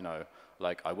 oh, you know,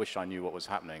 like I wish I knew what was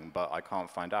happening, but I can't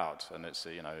find out, and it's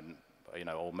you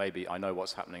know, or maybe I know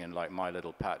what's happening in like my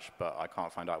little patch, but I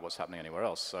can't find out what's happening anywhere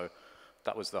else. So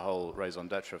that was the whole raison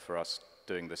d'etre for us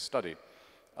doing this study.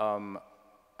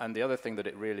 And the other thing that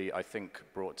it really, I think,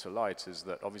 brought to light is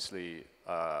that obviously,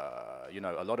 you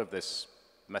know, a lot of this,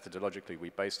 methodologically, we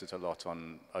based it a lot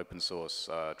on open source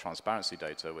transparency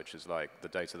data, which is like the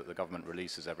data that the government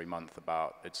releases every month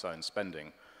about its own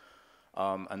spending.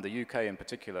 And the UK in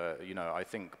particular, you know, I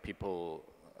think people,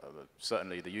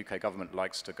 certainly the UK government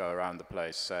likes to go around the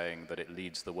place saying that it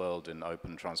leads the world in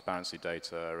open transparency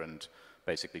data and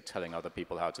basically telling other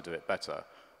people how to do it better.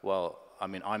 Well, I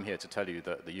mean, I'm here to tell you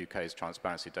that the UK's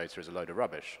transparency data is a load of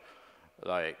rubbish.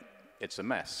 Like, it's a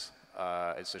mess.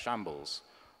 It's a shambles.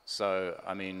 So,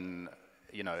 I mean,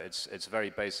 you know, it's very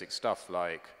basic stuff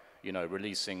like, you know,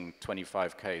 releasing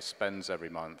 25K spends every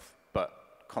month, but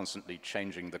constantly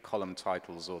changing the column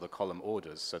titles or the column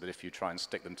orders so that if you try and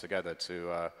stick them together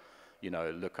to, you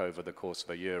know, look over the course of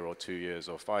a year or 2 years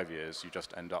or 5 years, you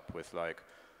just end up with like,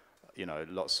 you know,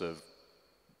 lots of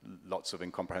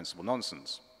incomprehensible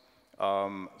nonsense.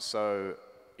 So,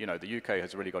 you know, the UK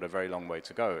has really got a very long way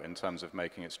to go in terms of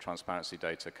making its transparency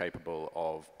data capable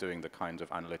of doing the kind of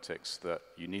analytics that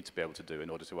you need to be able to do in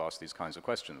order to ask these kinds of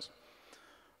questions.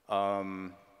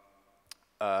 But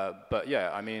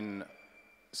yeah, I mean,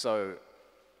 so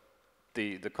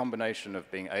the combination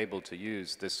of being able to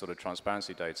use this sort of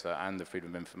transparency data and the Freedom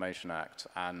of Information Act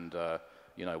and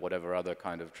you know, whatever other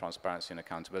kind of transparency and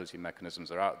accountability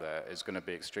mechanisms are out there is going to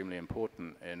be extremely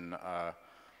important in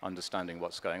understanding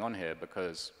what's going on here,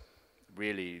 because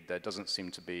really there doesn't seem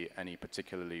to be any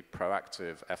particularly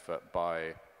proactive effort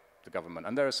by the government.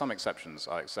 And there are some exceptions,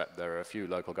 I accept. There are a few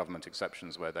local government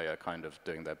exceptions where they are kind of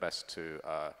doing their best to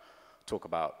talk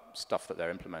about stuff that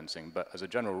they're implementing. But as a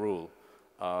general rule,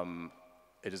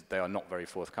 they are not very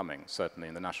forthcoming, certainly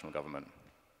in the national government.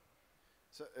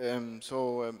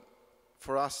 So,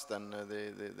 for us then,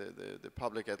 the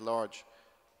public at large,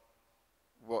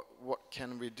 what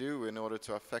can we do in order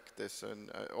to affect this? And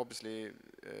obviously,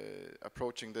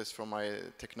 approaching this from my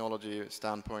technology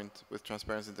standpoint with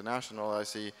Transparency International, I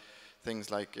see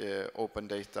things like open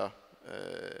data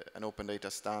and open data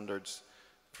standards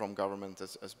from government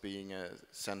as being a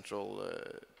central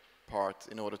part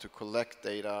in order to collect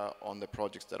data on the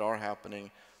projects that are happening,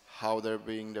 how they're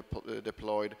being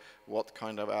deployed, what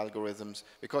kind of algorithms.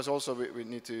 Because also we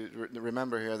need to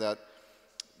remember here that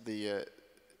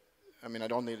I mean, I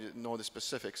don't need to know the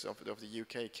specifics of the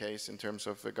UK case in terms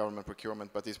of government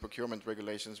procurement, but these procurement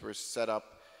regulations were set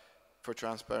up for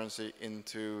transparency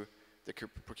into the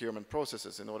procurement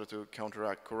processes in order to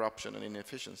counteract corruption and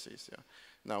inefficiencies. Yeah.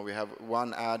 Now we have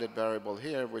one added variable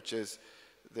here, which is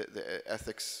the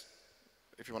ethics,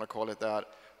 if you want to call it that,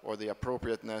 or the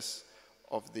appropriateness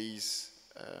of these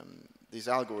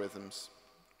algorithms.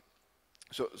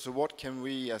 So what can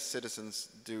we as citizens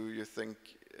do, you think,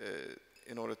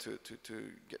 in order to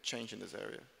get change in this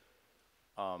area?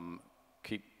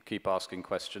 Keep asking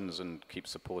questions and keep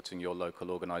supporting your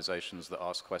local organizations that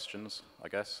ask questions, I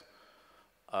guess.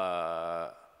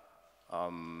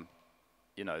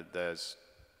 You know,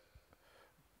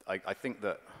 I think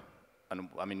that, and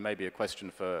I mean, maybe a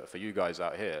question for you guys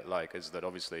out here, like, is that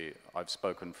obviously I've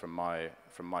spoken from my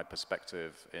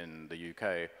perspective in the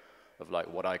UK of like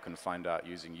what I can find out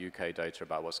using UK data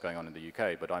about what's going on in the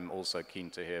UK, but I'm also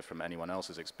keen to hear from anyone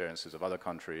else's experiences of other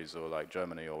countries or like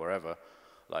Germany or wherever,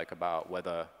 like about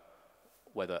whether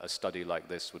a study like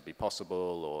this would be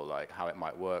possible or like how it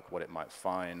might work, what it might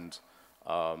find.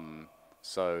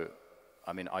 So,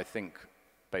 I mean, I think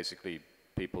basically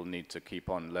people need to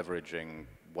keep on leveraging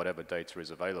whatever data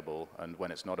is available, and when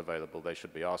it's not available, they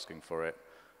should be asking for it.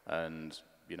 And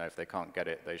you know, if they can't get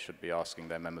it, they should be asking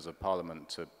their members of parliament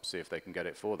to see if they can get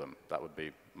it for them. That would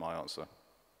be my answer.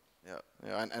 Yeah,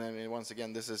 and I mean, once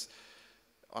again, this is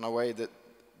on a way that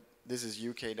this is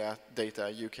UK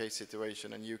data, UK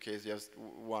situation, and UK is just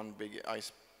one big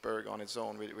iceberg on its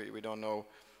own. We don't know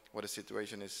what the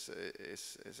situation is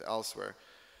elsewhere.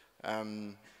 I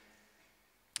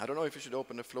don't know if you should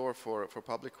open the floor for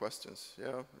public questions,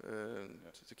 to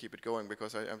keep it going,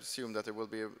 because I assume that there will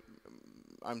be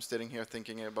I'm sitting here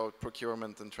thinking about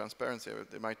procurement and transparency.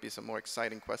 There might be some more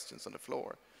exciting questions on the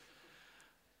floor.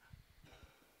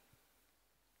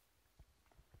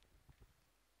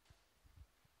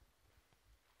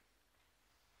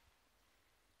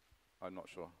 I'm not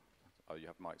sure. Oh, you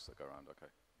have mics that go around, okay.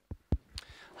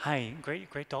 Hi,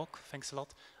 great talk, thanks a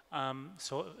lot.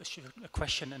 So a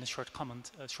question and a short comment.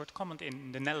 A short comment: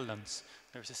 in the Netherlands,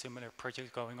 there's a similar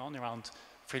project going on around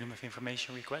freedom of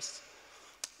information requests.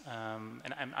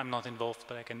 And I'm not involved,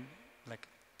 but I can like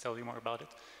tell you more about it.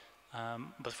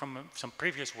 But from some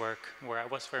previous work where I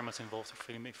was very much involved in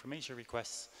freedom of information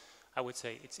requests, I would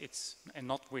say it's and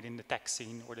not within the tech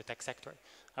scene or the tech sector.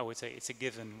 I would say it's a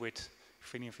given with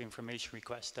freedom of information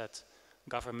requests that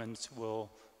governments will,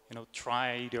 you know,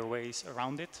 try their ways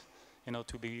around it, you know,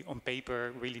 to be on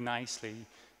paper really nicely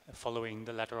following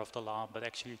the letter of the law, but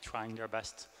actually trying their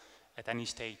best at any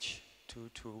stage to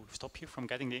stop you from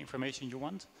getting the information you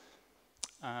want.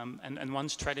 And one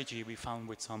strategy we found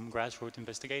with some grassroots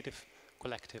investigative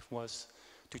collective was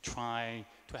to try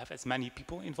to have as many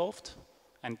people involved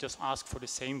and just ask for the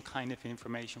same kind of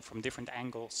information from different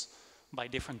angles by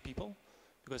different people.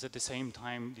 Because at the same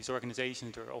time, these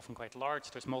organizations are often quite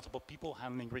large, there's multiple people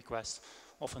handling requests,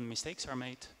 often mistakes are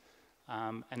made.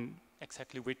 And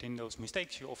exactly within those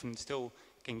mistakes, you often still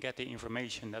can get the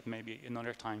information that maybe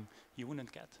another time you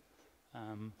wouldn't get.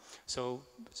 So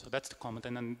that's the comment.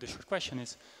 And then the short question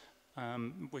is,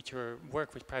 with your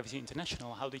work with Privacy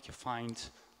International, how did you find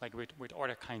like with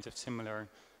other kinds of similar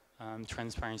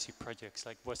transparency projects?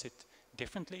 Like, was it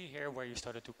differently here, where you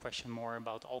started to question more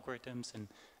about algorithms and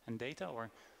data, or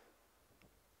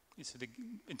is it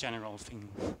a general thing?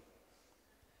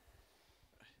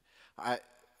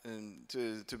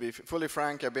 To be fully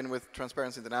frank, I've been with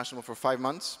Transparency International for 5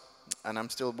 months, and I'm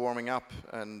still warming up.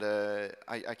 And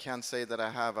I can't say that I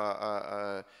have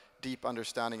a deep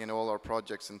understanding in all our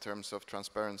projects in terms of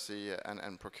transparency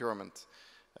and procurement.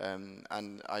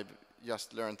 And I've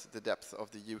just learned the depth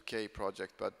of the UK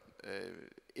project, but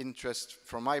interest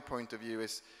from my point of view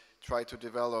is try to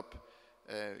develop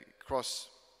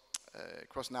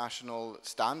cross-national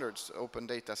standards, open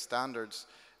data standards,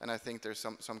 and I think there's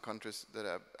some countries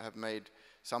that have made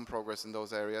some progress in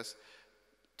those areas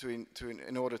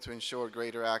in order to ensure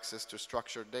greater access to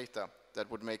structured data that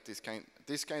would make this kind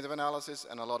of analysis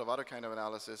and a lot of other kind of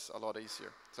analysis a lot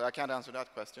easier. So I can't answer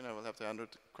that question. I will have to hand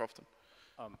it to Crofton.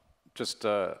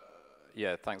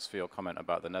 Yeah, thanks for your comment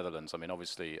about the Netherlands. I mean,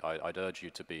 obviously, I'd urge you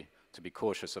to be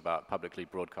cautious about publicly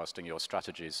broadcasting your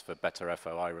strategies for better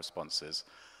FOI responses.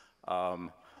 I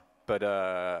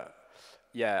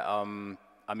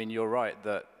mean, you're right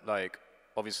that, like,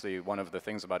 obviously one of the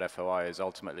things about FOI is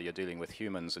ultimately you're dealing with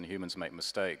humans, and humans make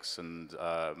mistakes, and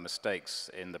mistakes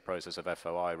in the process of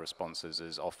FOI responses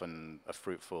is often a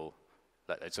fruitful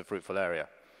area.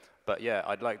 But yeah,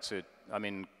 I'd like to, I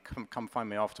mean, come find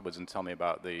me afterwards and tell me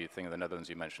about the thing in the Netherlands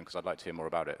you mentioned, because I'd like to hear more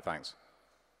about it. Thanks.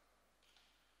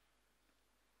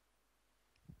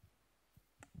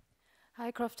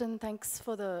 Hi, Crofton. Thanks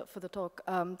for the talk.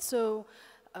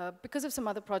 Because of some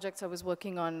other projects I was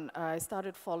working on, I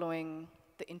started following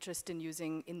the interest in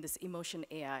using this emotion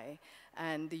AI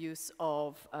and the use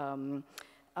of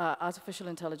artificial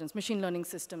intelligence, machine learning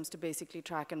systems to basically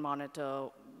track and monitor,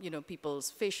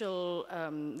 people's facial,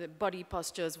 body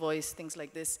postures, voice, things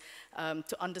like this,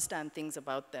 to understand things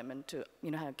about them and to,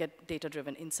 get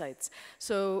data-driven insights.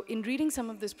 So in reading some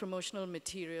of this promotional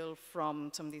material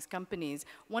from some of these companies,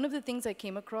 one of the things I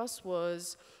came across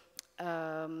was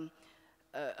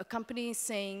a company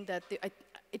saying that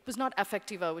it was not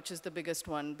Affectiva, which is the biggest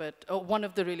one, but one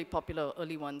of the really popular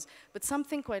early ones, but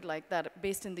something quite like that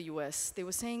based in the US. They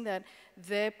were saying that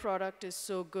their product is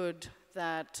so good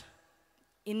that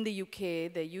in the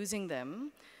UK, they're using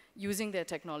their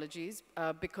technologies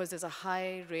because there's a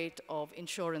high rate of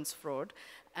insurance fraud.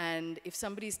 And if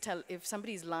somebody's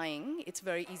lying, it's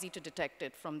very easy to detect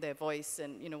it from their voice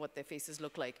and what their faces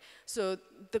look like. So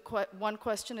one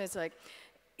question is like,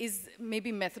 is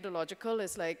maybe methodological,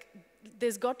 is like,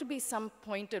 there's got to be some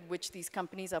point at which these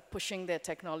companies are pushing their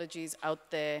technologies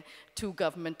out there to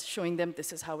government, showing them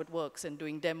this is how it works and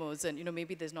doing demos. And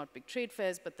maybe there's not big trade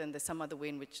fairs, but then there's some other way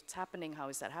in which it's happening. How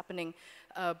is that happening?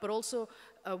 But also,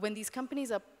 when these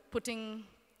companies are putting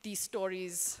these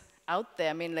stories out there,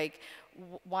 I mean, like,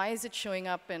 why is it showing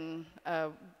up, and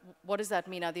what does that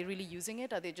mean? Are they really using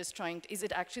it? Are they just trying to, is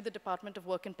it actually the Department of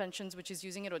Work and Pensions which is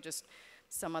using it, or just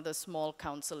some other small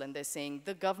council, and they're saying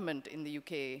the government in the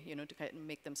UK, to kind of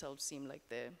make themselves seem like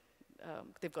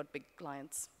they've got big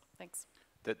clients? Thanks.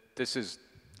 This is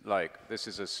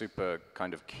a super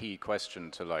kind of key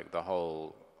question to like the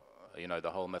whole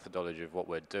methodology of what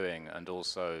we're doing, and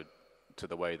also to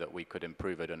the way that we could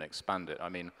improve it and expand it. I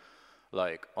mean,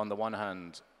 like, on the one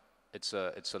hand, it's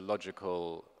a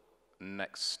logical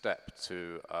next step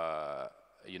to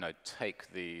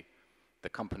take the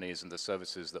companies and the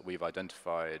services that we've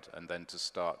identified, and then to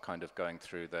start kind of going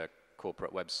through their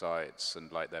corporate websites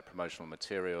and like their promotional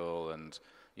material, and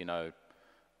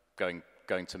going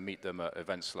to meet them at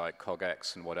events like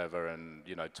CogX and whatever, and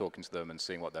talking to them and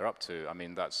seeing what they're up to. I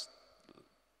mean, that's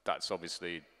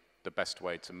obviously the best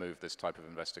way to move this type of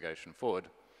investigation forward.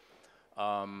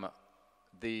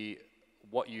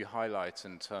 What you highlight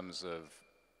in terms of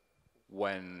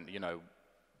when,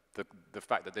 the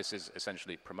fact that this is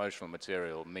essentially promotional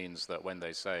material means that when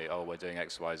they say, oh, we're doing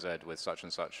X, Y, Z with such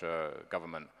and such a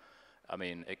government, I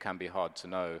mean, it can be hard to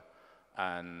know.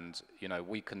 And,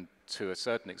 we can, to a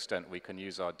certain extent, we can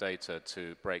use our data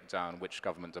to break down which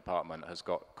government department has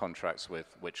got contracts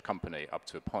with which company up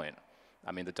to a point.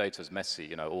 I mean, the data's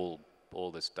messy, all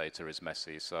this data is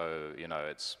messy, so,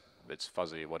 it's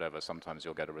fuzzy, whatever. Sometimes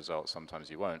you'll get a result, sometimes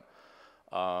you won't.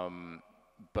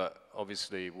 But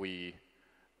obviously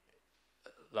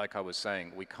like I was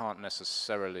saying, we can't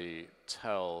necessarily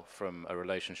tell from a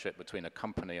relationship between a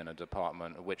company and a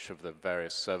department which of the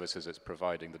various services it's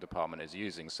providing the department is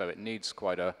using. So it needs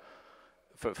quite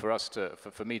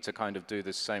for me to kind of do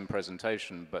this same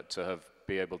presentation, but to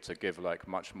be able to give like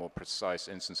much more precise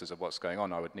instances of what's going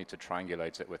on, I would need to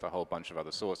triangulate it with a whole bunch of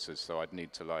other sources. So I'd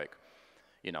need to like,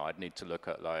 I'd need to look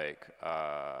at like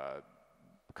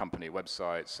company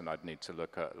websites, and I'd need to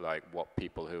look at like what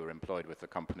people who are employed with the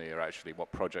company are actually,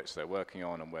 what projects they're working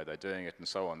on and where they're doing it and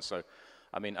so on. So,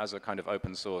 I mean, as a kind of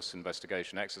open source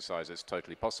investigation exercise, it's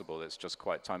totally possible. It's just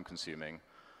quite time consuming.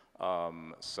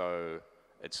 So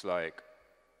it's like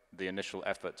the initial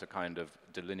effort to kind of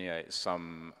delineate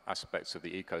some aspects of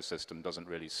the ecosystem doesn't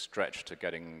really stretch to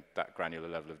getting that granular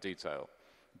level of detail.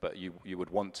 But you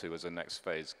would want to, as a next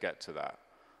phase, get to that.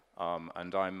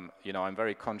 And I'm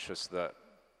very conscious that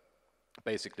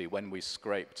basically when we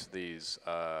scraped these,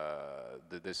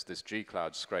 this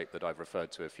G-Cloud scrape that I've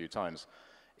referred to a few times,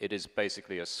 it is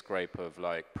basically a scrape of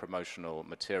like promotional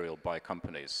material by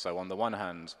companies. So on the one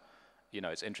hand,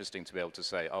 it's interesting to be able to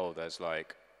say, oh, there's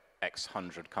like X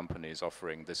hundred companies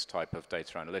offering this type of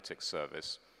data analytics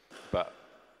service. But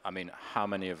I mean, how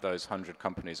many of those 100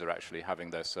 companies are actually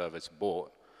having their service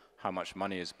bought? How much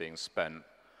money is being spent?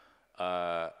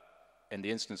 In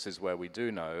the instances where we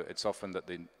do know, it's often that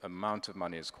the amount of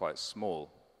money is quite small,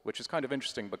 which is kind of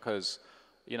interesting because,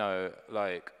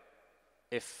 like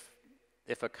if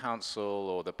a council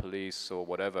or the police or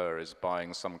whatever is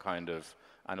buying some kind of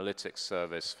analytics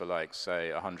service for like,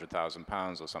 say,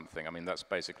 £100,000 or something, I mean, that's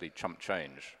basically chump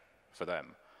change for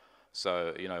them.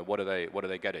 So, what are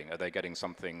they getting? Are they getting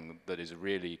something that is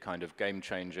really kind of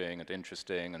game-changing and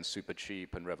interesting and super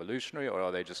cheap and revolutionary, or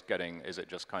are they just getting, is it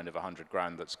just kind of 100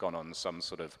 grand that's gone on some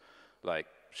sort of like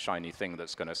shiny thing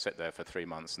that's going to sit there for 3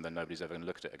 months and then nobody's ever going to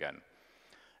look at it again?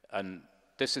 And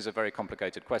this is a very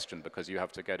complicated question because you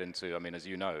have to get into, I mean, as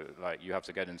you know, like you have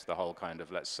to get into the whole kind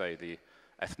of, let's say, the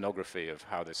ethnography of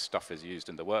how this stuff is used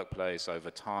in the workplace over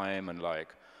time, and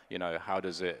like,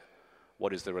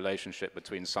 what is the relationship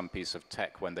between some piece of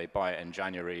tech when they buy it in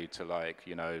January to like,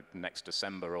 next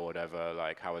December or whatever,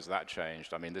 like how has that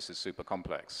changed? I mean, this is super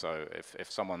complex. So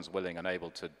if someone's willing and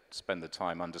able to spend the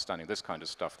time understanding this kind of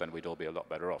stuff, then we'd all be a lot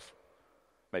better off.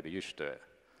 Maybe you should do it.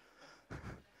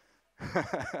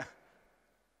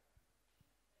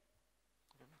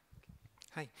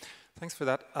 Hi, thanks for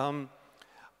that.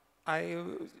 I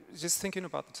was just thinking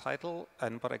about the title,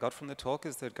 and what I got from the talk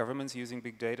is that governments using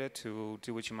big data to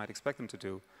do what you might expect them to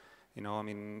do. I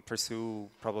mean, pursue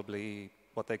probably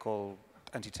what they call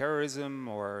anti-terrorism,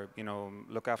 or,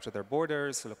 look after their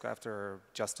borders, look after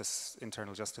justice,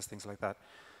 internal justice, things like that.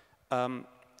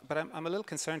 But I'm a little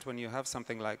concerned when you have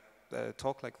something like a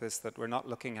talk like this that we're not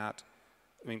looking at.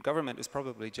 I mean, government is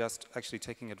probably just actually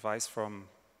taking advice from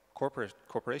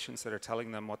corporations that are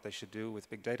telling them what they should do with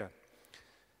big data.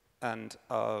 And,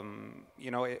 I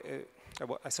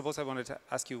suppose I wanted to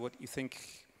ask you what you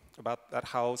think about that,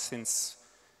 how since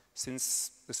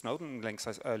the Snowden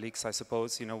leaks, I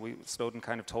suppose, Snowden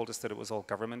kind of told us that it was all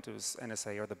government, it was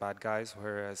NSA are the bad guys,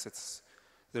 whereas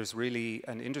there's really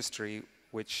an industry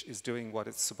which is doing what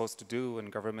it's supposed to do,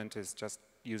 and government is just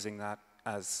using that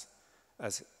as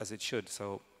it should.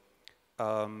 So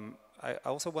I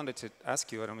also wanted to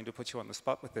ask you, I don't mean to put you on the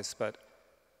spot with this, but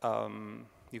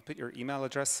you put your email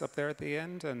address up there at the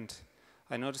end, and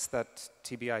I noticed that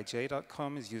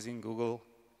tbij.com is using Google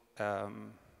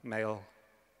mail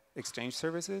exchange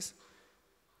services,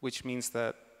 which means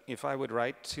that if I would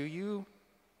write to you,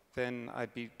 then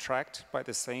I'd be tracked by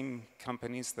the same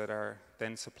companies that are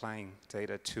then supplying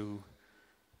data to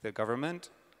the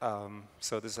government.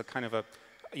 So there's a kind of a,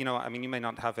 I mean, you may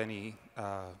not have any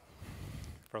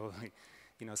probably,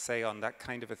 say on that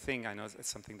kind of a thing. I know it's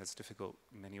something that's difficult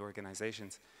in many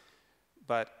organizations.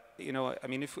 But, I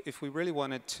mean, if we really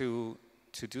wanted to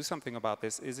do something about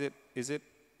this, is it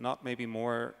not maybe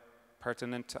more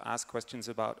pertinent to ask questions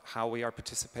about how we are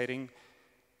participating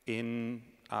in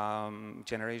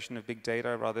generation of big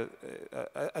data, rather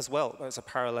as well as a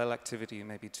parallel activity,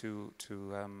 maybe to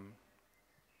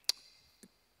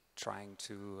trying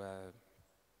to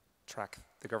track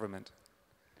the government?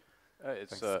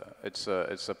 It's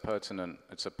a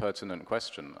pertinent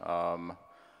question.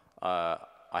 I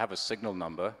have a Signal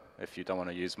number if you don't want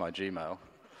to use my Gmail.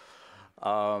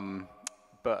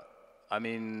 But I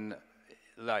mean,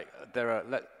 like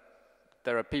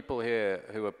there are people here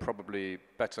who are probably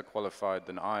better qualified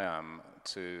than I am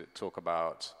to talk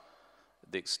about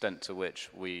the extent to which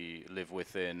we live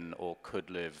within or could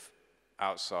live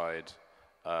outside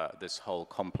this whole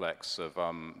complex of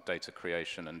data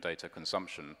creation and data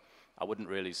consumption. I wouldn't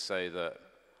really say that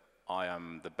I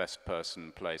am the best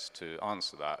person placed to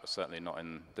answer that, certainly not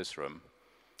in this room.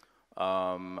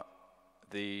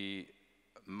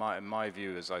 My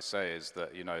view, as I say, is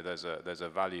that there's a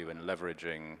value in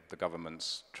leveraging the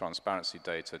government's transparency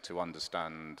data to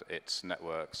understand its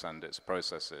networks and its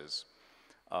processes.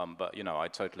 But I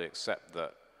totally accept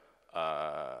that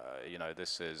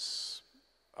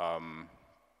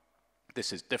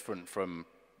this is different from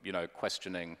you know,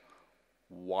 questioning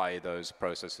why those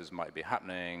processes might be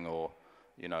happening, or,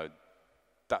 you know,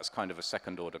 that's kind of a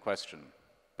second order question,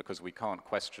 because we can't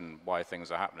question why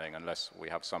things are happening unless we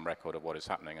have some record of what is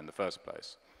happening in the first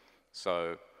place.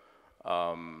 So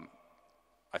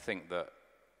I think that,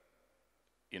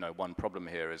 you know, one problem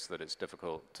here is that it's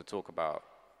difficult to talk about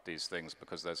these things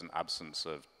because there's an absence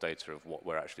of data of what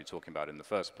we're actually talking about in the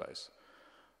first place.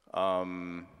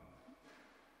 What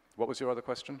was your other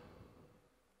question?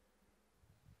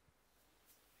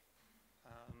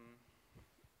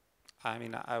 I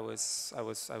mean, I was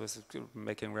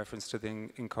making reference to the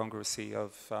incongruency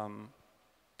of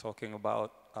talking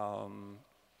about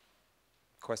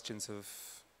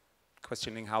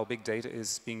questioning how big data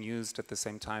is being used at the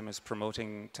same time as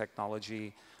promoting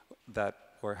technology that,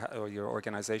 or your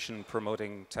organization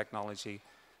promoting technology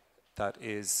that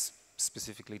is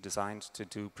specifically designed to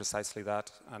do precisely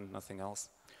that and nothing else.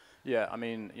 Yeah, I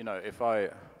mean, you know,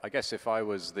 I guess if I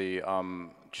was the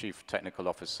chief technical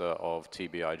officer of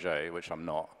TBIJ, which I'm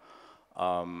not,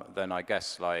 then I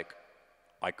guess like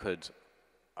I could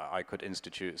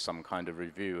institute some kind of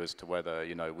review as to whether,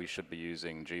 you know, we should be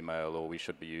using Gmail or we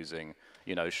should be using,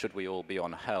 you know, should we all be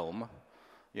on Helm?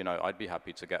 You know, I'd be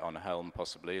happy to get on Helm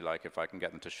possibly, like if I can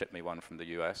get them to ship me one from the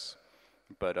US.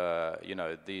 But, you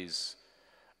know, these,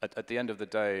 at the end of the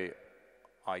day,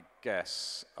 I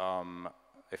guess,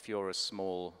 if you're a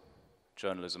small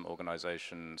journalism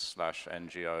organization /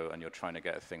 NGO and you're trying to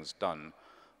get things done,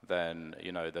 then,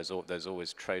 you know, there's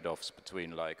always trade-offs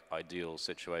between like ideal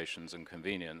situations and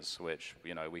convenience, which,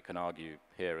 you know, we can argue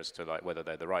here as to like whether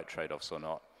they're the right trade-offs or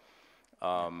not.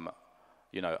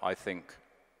 You know, I think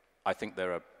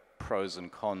there are pros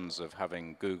and cons of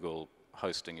having Google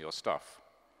hosting your stuff.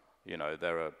 You know,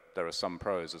 there are some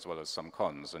pros as well as some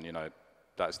cons, and, you know,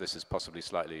 this is possibly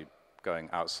slightly going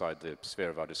outside the sphere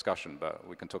of our discussion, but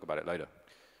we can talk about it later.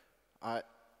 I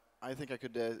think I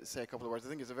could say a couple of words. I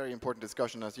think it's a very important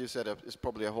discussion. As you said, it's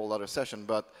probably a whole other session,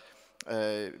 but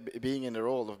being in the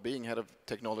role of being head of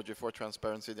technology for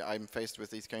transparency, I'm faced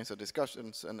with these kinds of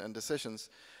discussions and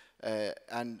decisions.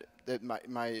 And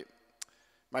my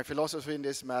philosophy in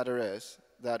this matter is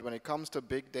that when it comes to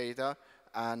big data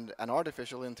and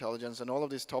artificial intelligence and all of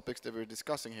these topics that we're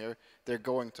discussing here, they're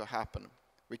going to happen.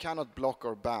 We cannot block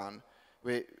or ban.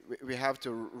 We have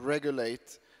to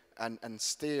regulate and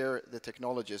steer the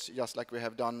technologies, just like we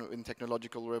have done in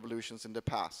technological revolutions in the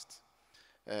past.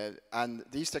 And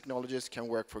these technologies can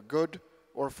work for good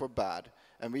or for bad.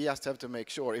 And we just have to make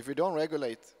sure, if we don't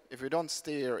regulate, if we don't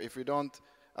steer, if we don't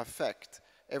affect,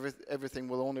 everything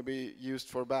will only be used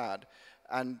for bad.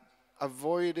 And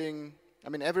avoiding, I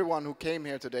mean, everyone who came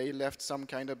here today left some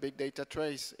kind of big data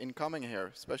trace in coming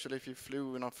here, especially if you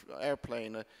flew in an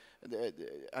airplane.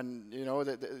 And you know,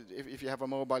 if you have a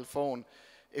mobile phone,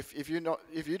 if you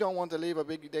don't want to leave a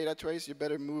big data trace, you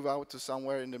better move out to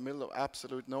somewhere in the middle of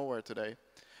absolute nowhere today.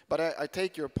 But I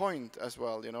take your point as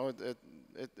well. You know,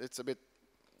 it's a bit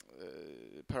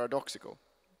paradoxical.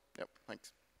 Yep.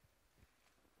 Thanks.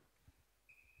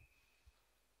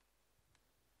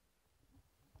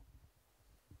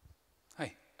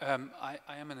 Hi.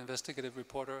 I am an investigative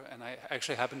reporter, and I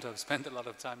actually happen to have spent a lot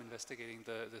of time investigating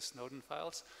the Snowden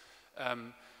files.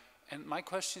 And my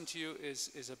question to you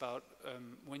is about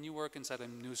when you work inside a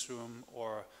newsroom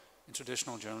or in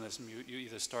traditional journalism, you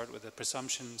either start with a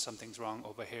presumption something's wrong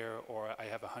over here, or I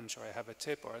have a hunch, or I have a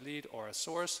tip, or a lead, or a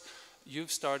source.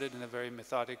 You've started in a very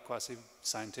methodic,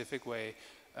 quasi-scientific way.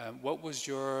 What was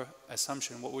your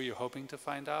assumption? What were you hoping to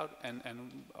find out? And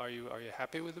are you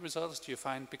happy with the results? Do you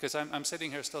find, because I'm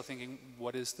sitting here still thinking,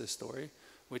 what is the story?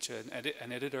 Which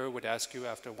an editor would ask you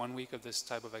after 1 week of this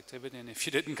type of activity, and if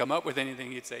you didn't come up with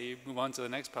anything, he'd say, you move on to the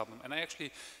next problem. And I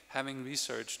actually, having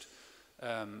researched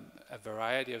a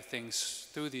variety of things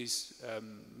through these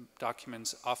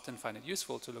documents, often find it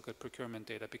useful to look at procurement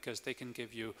data because they can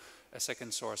give you a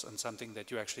second source on something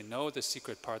that you actually know the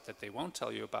secret part that they won't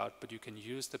tell you about, but you can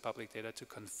use the public data to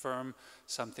confirm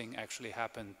something actually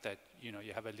happened that you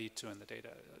have a lead to in the data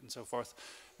and so forth.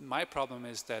 My problem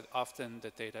is that often the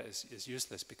data is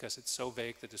useless because it's so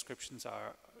vague, the descriptions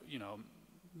are,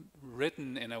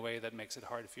 written in a way that makes it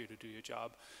hard for you to do your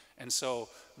job. And so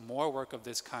more work of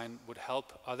this kind would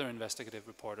help other investigative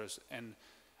reporters. And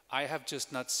I have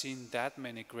just not seen that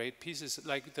many great pieces.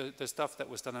 Like the stuff that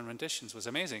was done on renditions was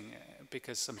amazing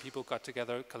because some people got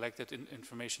together, collected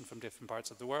information from different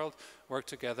parts of the world, worked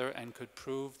together and could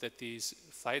prove that these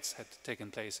flights had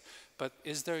taken place. But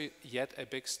is there yet a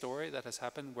big story that has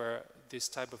happened where this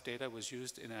type of data was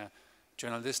used in a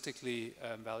journalistically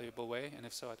valuable way? And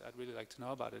if so, I'd really like to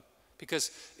know about it.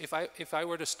 Because if I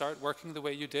were to start working the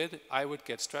way you did, I would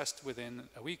get stressed within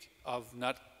a week of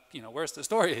not you know, where's the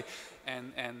story?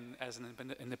 And as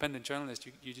an independent journalist,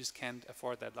 you just can't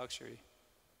afford that luxury.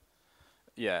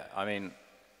 Yeah, I mean,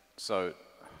 so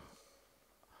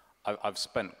I've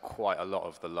spent quite a lot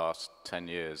of the last 10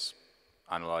 years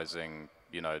analyzing,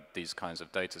 you know, these kinds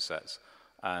of data sets.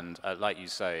 And like you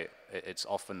say, it's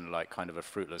often like kind of a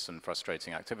fruitless and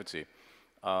frustrating activity.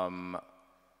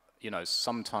 You know,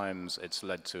 sometimes it's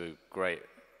led to great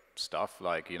stuff,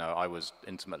 like, you know, I was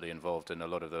intimately involved in a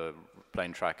lot of the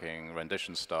plane tracking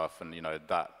rendition stuff, and, you know,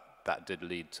 that did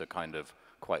lead to kind of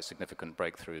quite significant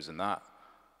breakthroughs in that.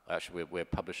 Actually, we're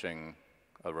publishing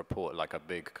a report, like a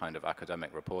big kind of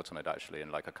academic report on it actually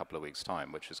in like a couple of weeks'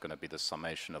 time, which is going to be the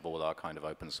summation of all our kind of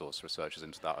open source researches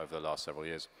into that over the last several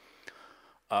years.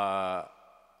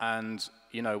 And,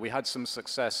 you know, we had some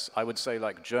success. I would say,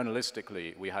 like,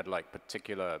 journalistically, we had like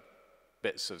particular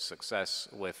bits of success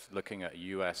with looking at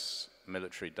US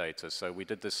military data. So we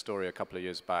did this story a couple of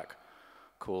years back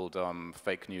called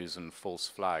Fake News and False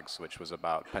Flags, which was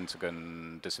about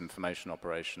Pentagon disinformation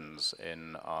operations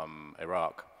in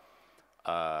Iraq,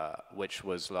 which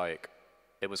was like,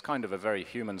 it was kind of a very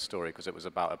human story because it was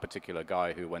about a particular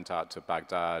guy who went out to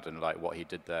Baghdad and like what he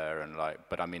did there, and like,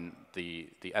 but I mean, the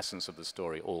essence of the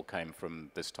story all came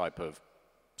from this type of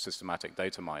systematic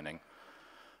data mining.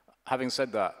 Having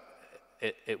said that,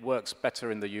 it works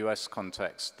better in the US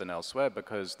context than elsewhere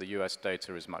because the US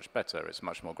data is much better, it's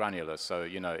much more granular. So,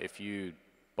 you know, if you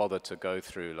bother to go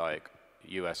through like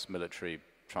US military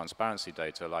transparency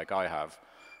data like I have,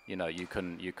 you know, you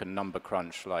can number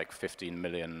crunch like 15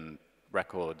 million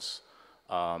records,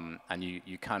 and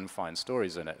you can find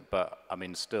stories in it, but I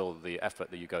mean, still the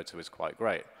effort that you go to is quite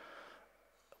great.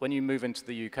 When you move into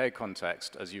the UK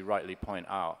context, as you rightly point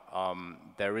out,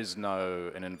 there is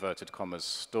no, in inverted commas,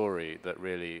 story that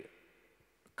really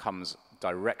comes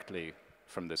directly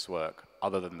from this work,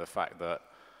 other than the fact that,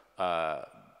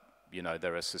 you know,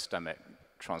 there are systemic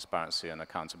transparency and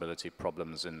accountability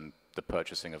problems in the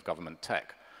purchasing of government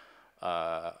tech.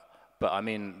 But I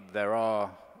mean, there are,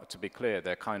 to be clear,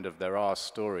 there are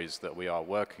stories that we are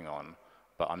working on,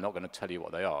 but I'm not going to tell you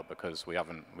what they are because we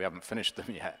haven't finished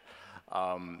them yet.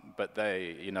 But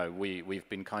they, you know, we've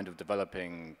been kind of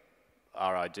developing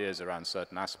our ideas around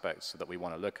certain aspects that we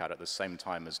want to look at the same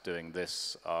time as doing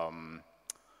this,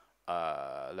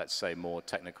 let's say, more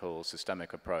technical,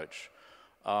 systemic approach.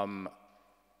 I'm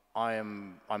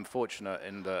fortunate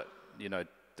in that, you know,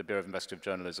 the Bureau of Investigative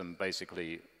Journalism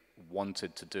basically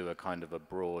wanted to do a kind of a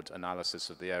broad analysis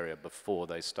of the area before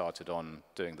they started on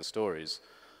doing the stories.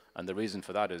 And the reason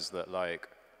for that is that, like,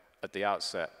 at the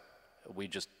outset, we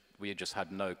just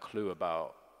had no clue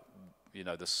about, you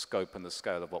know, the scope and the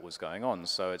scale of what was going on.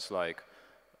 So it's like,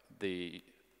 to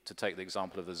take the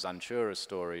example of the Zanchura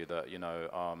story that, you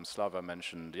know, Slava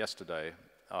mentioned yesterday.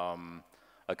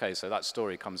 Okay, so that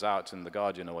story comes out in The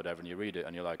Guardian or whatever, and you read it,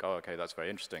 and you're like, oh, okay, that's very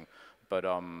interesting. But,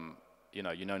 you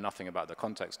know nothing about the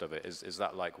context of it. Is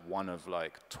that like one of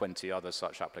like 20 other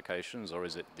such applications, or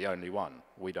is it the only one?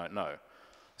 We don't know.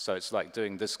 So it's like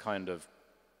doing this kind of,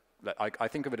 I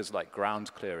think of it as like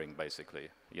ground clearing, basically.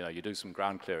 You know, you do some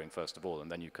ground clearing first of all, and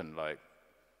then you can like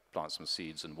plant some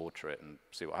seeds and water it and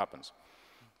see what happens.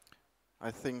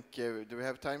 I think, do we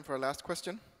have time for a last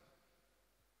question?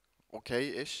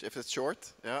 Okay-ish, if it's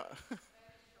short, yeah.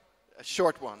 A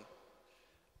short one.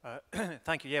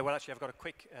 Thank you. Yeah, well, actually, I've got a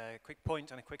quick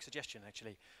point and a quick suggestion,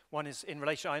 actually. One is in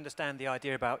relation, I understand the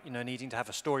idea about, you know, needing to have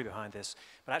a story behind this,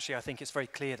 but actually I think it's very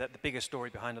clear that the bigger story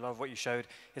behind a lot of what you showed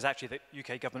is actually that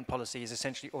UK government policy is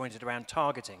essentially oriented around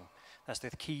targeting. That's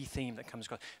the key theme that comes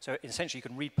across. So essentially you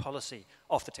can read policy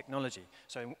off the technology.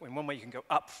 So in one way you can go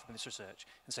up from this research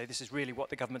and say this is really what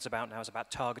the government's about now, is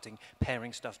about targeting,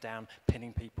 paring stuff down,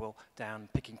 pinning people down,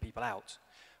 picking people out.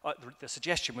 The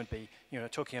suggestion would be, you know,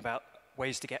 talking about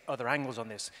ways to get other angles on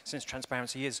this, since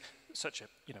transparency is such a,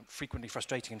 you know, frequently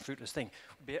frustrating and fruitless thing.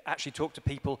 Actually talk to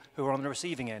people who are on the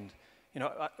receiving end. You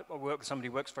know, I work with somebody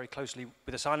who works very closely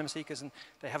with asylum seekers, and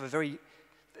they have a very,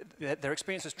 their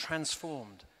experience has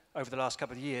transformed over the last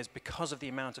couple of years because of the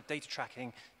amount of data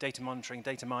tracking, data monitoring,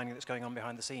 data mining that's going on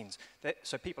behind the scenes.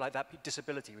 So people like that,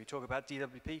 disability, we talk about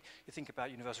DWP, you think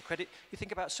about universal credit, you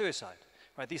think about suicide.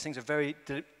 Right, these things are very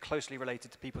closely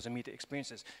related to people's immediate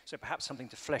experiences. So perhaps something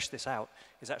to flesh this out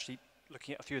is actually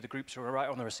looking at a few of the groups who are right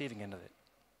on the receiving end of it.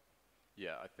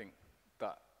 Yeah, I think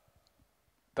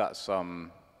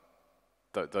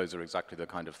those are exactly the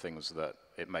kind of things that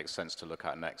it makes sense to look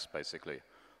at next, basically.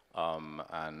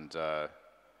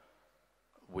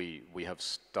 We have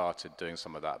started doing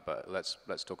some of that, but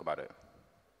let's talk about it.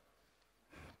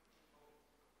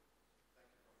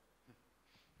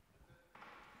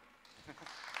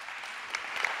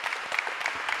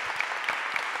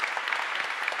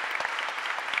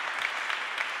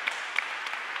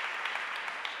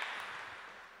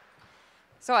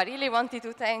 So I really wanted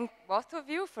to thank both of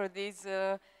you for this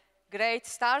great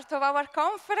start of our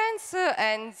conference,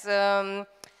 and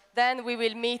then we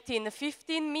will meet in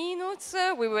 15 minutes.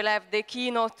 We will have the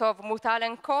keynote of Mutal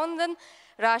and Condon,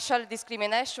 Racial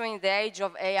Discrimination in the Age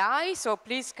of AI, so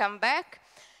please come back.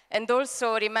 And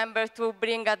also remember to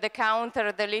bring at the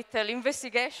counter the little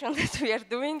investigation that we are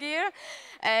doing here.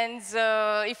 And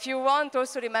if you want,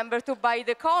 also remember to buy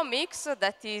the comics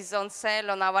that is on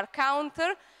sale on our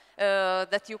counter,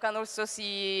 that you can also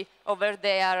see over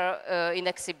there in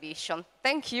exhibition.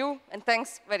 Thank you, and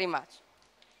thanks very much.